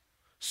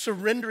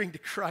 surrendering to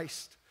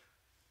Christ,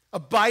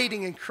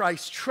 abiding in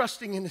Christ,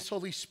 trusting in his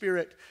Holy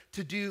Spirit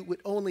to do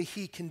what only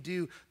he can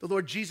do. The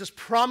Lord Jesus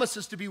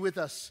promises to be with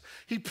us.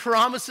 He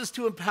promises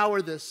to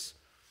empower this.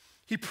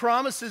 He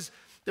promises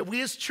that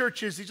we as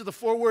churches, these are the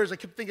 4 words I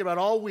kept thinking about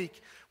all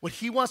week, what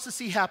he wants to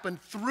see happen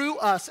through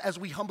us as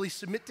we humbly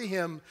submit to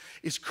him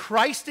is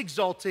Christ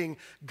exalting,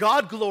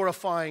 God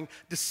glorifying,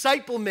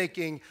 disciple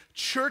making,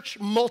 church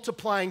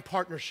multiplying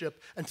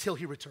partnership until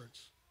he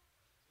returns.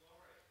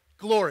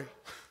 Glory.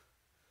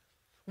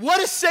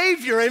 What a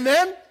Savior,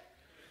 amen?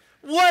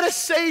 What a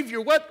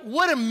Savior.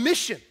 What a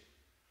mission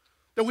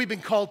that we've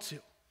been called to.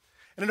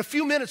 And in a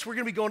few minutes, we're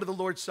going to be going to the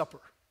Lord's Supper.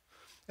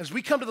 As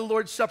we come to the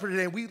Lord's Supper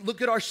today, we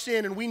look at our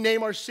sin and we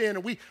name our sin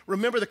and we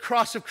remember the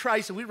cross of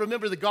Christ and we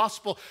remember the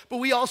gospel, but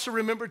we also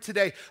remember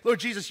today, Lord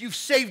Jesus, you've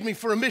saved me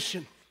for a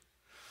mission.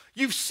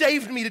 You've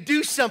saved me to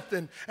do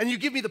something, and you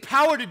give me the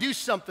power to do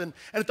something.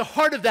 And at the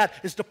heart of that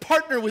is to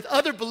partner with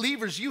other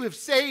believers you have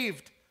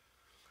saved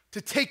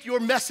to take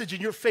your message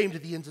and your fame to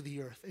the ends of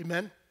the earth.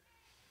 Amen?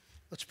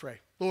 Let's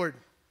pray. Lord,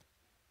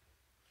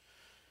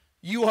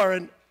 you are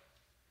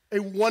a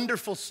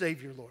wonderful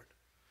Savior, Lord.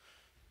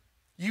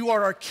 You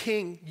are our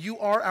King. You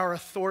are our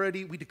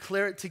authority. We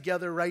declare it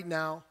together right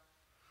now.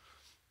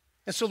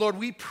 And so, Lord,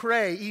 we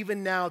pray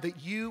even now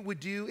that you would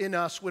do in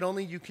us what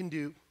only you can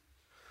do.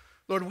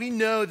 Lord, we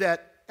know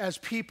that as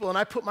people, and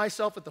I put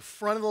myself at the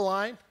front of the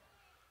line,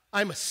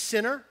 I'm a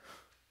sinner.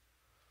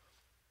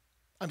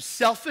 I'm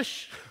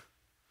selfish.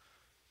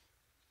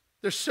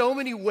 There's so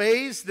many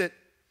ways that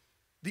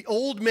the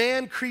old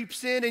man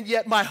creeps in, and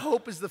yet my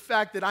hope is the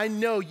fact that I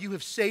know you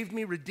have saved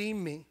me,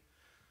 redeemed me,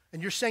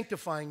 and you're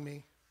sanctifying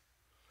me.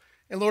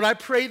 And Lord, I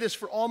pray this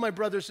for all my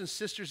brothers and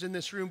sisters in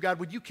this room. God,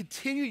 would you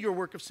continue your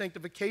work of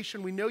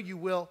sanctification? We know you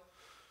will.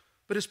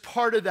 But as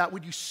part of that,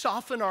 would you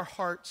soften our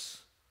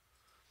hearts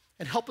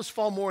and help us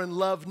fall more in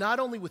love, not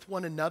only with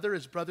one another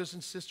as brothers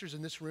and sisters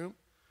in this room,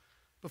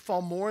 but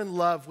fall more in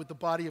love with the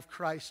body of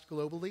Christ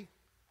globally,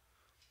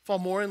 fall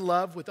more in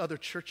love with other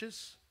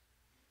churches,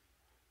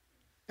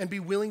 and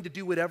be willing to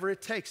do whatever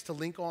it takes to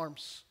link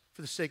arms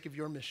for the sake of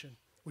your mission.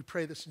 We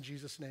pray this in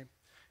Jesus' name.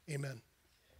 Amen.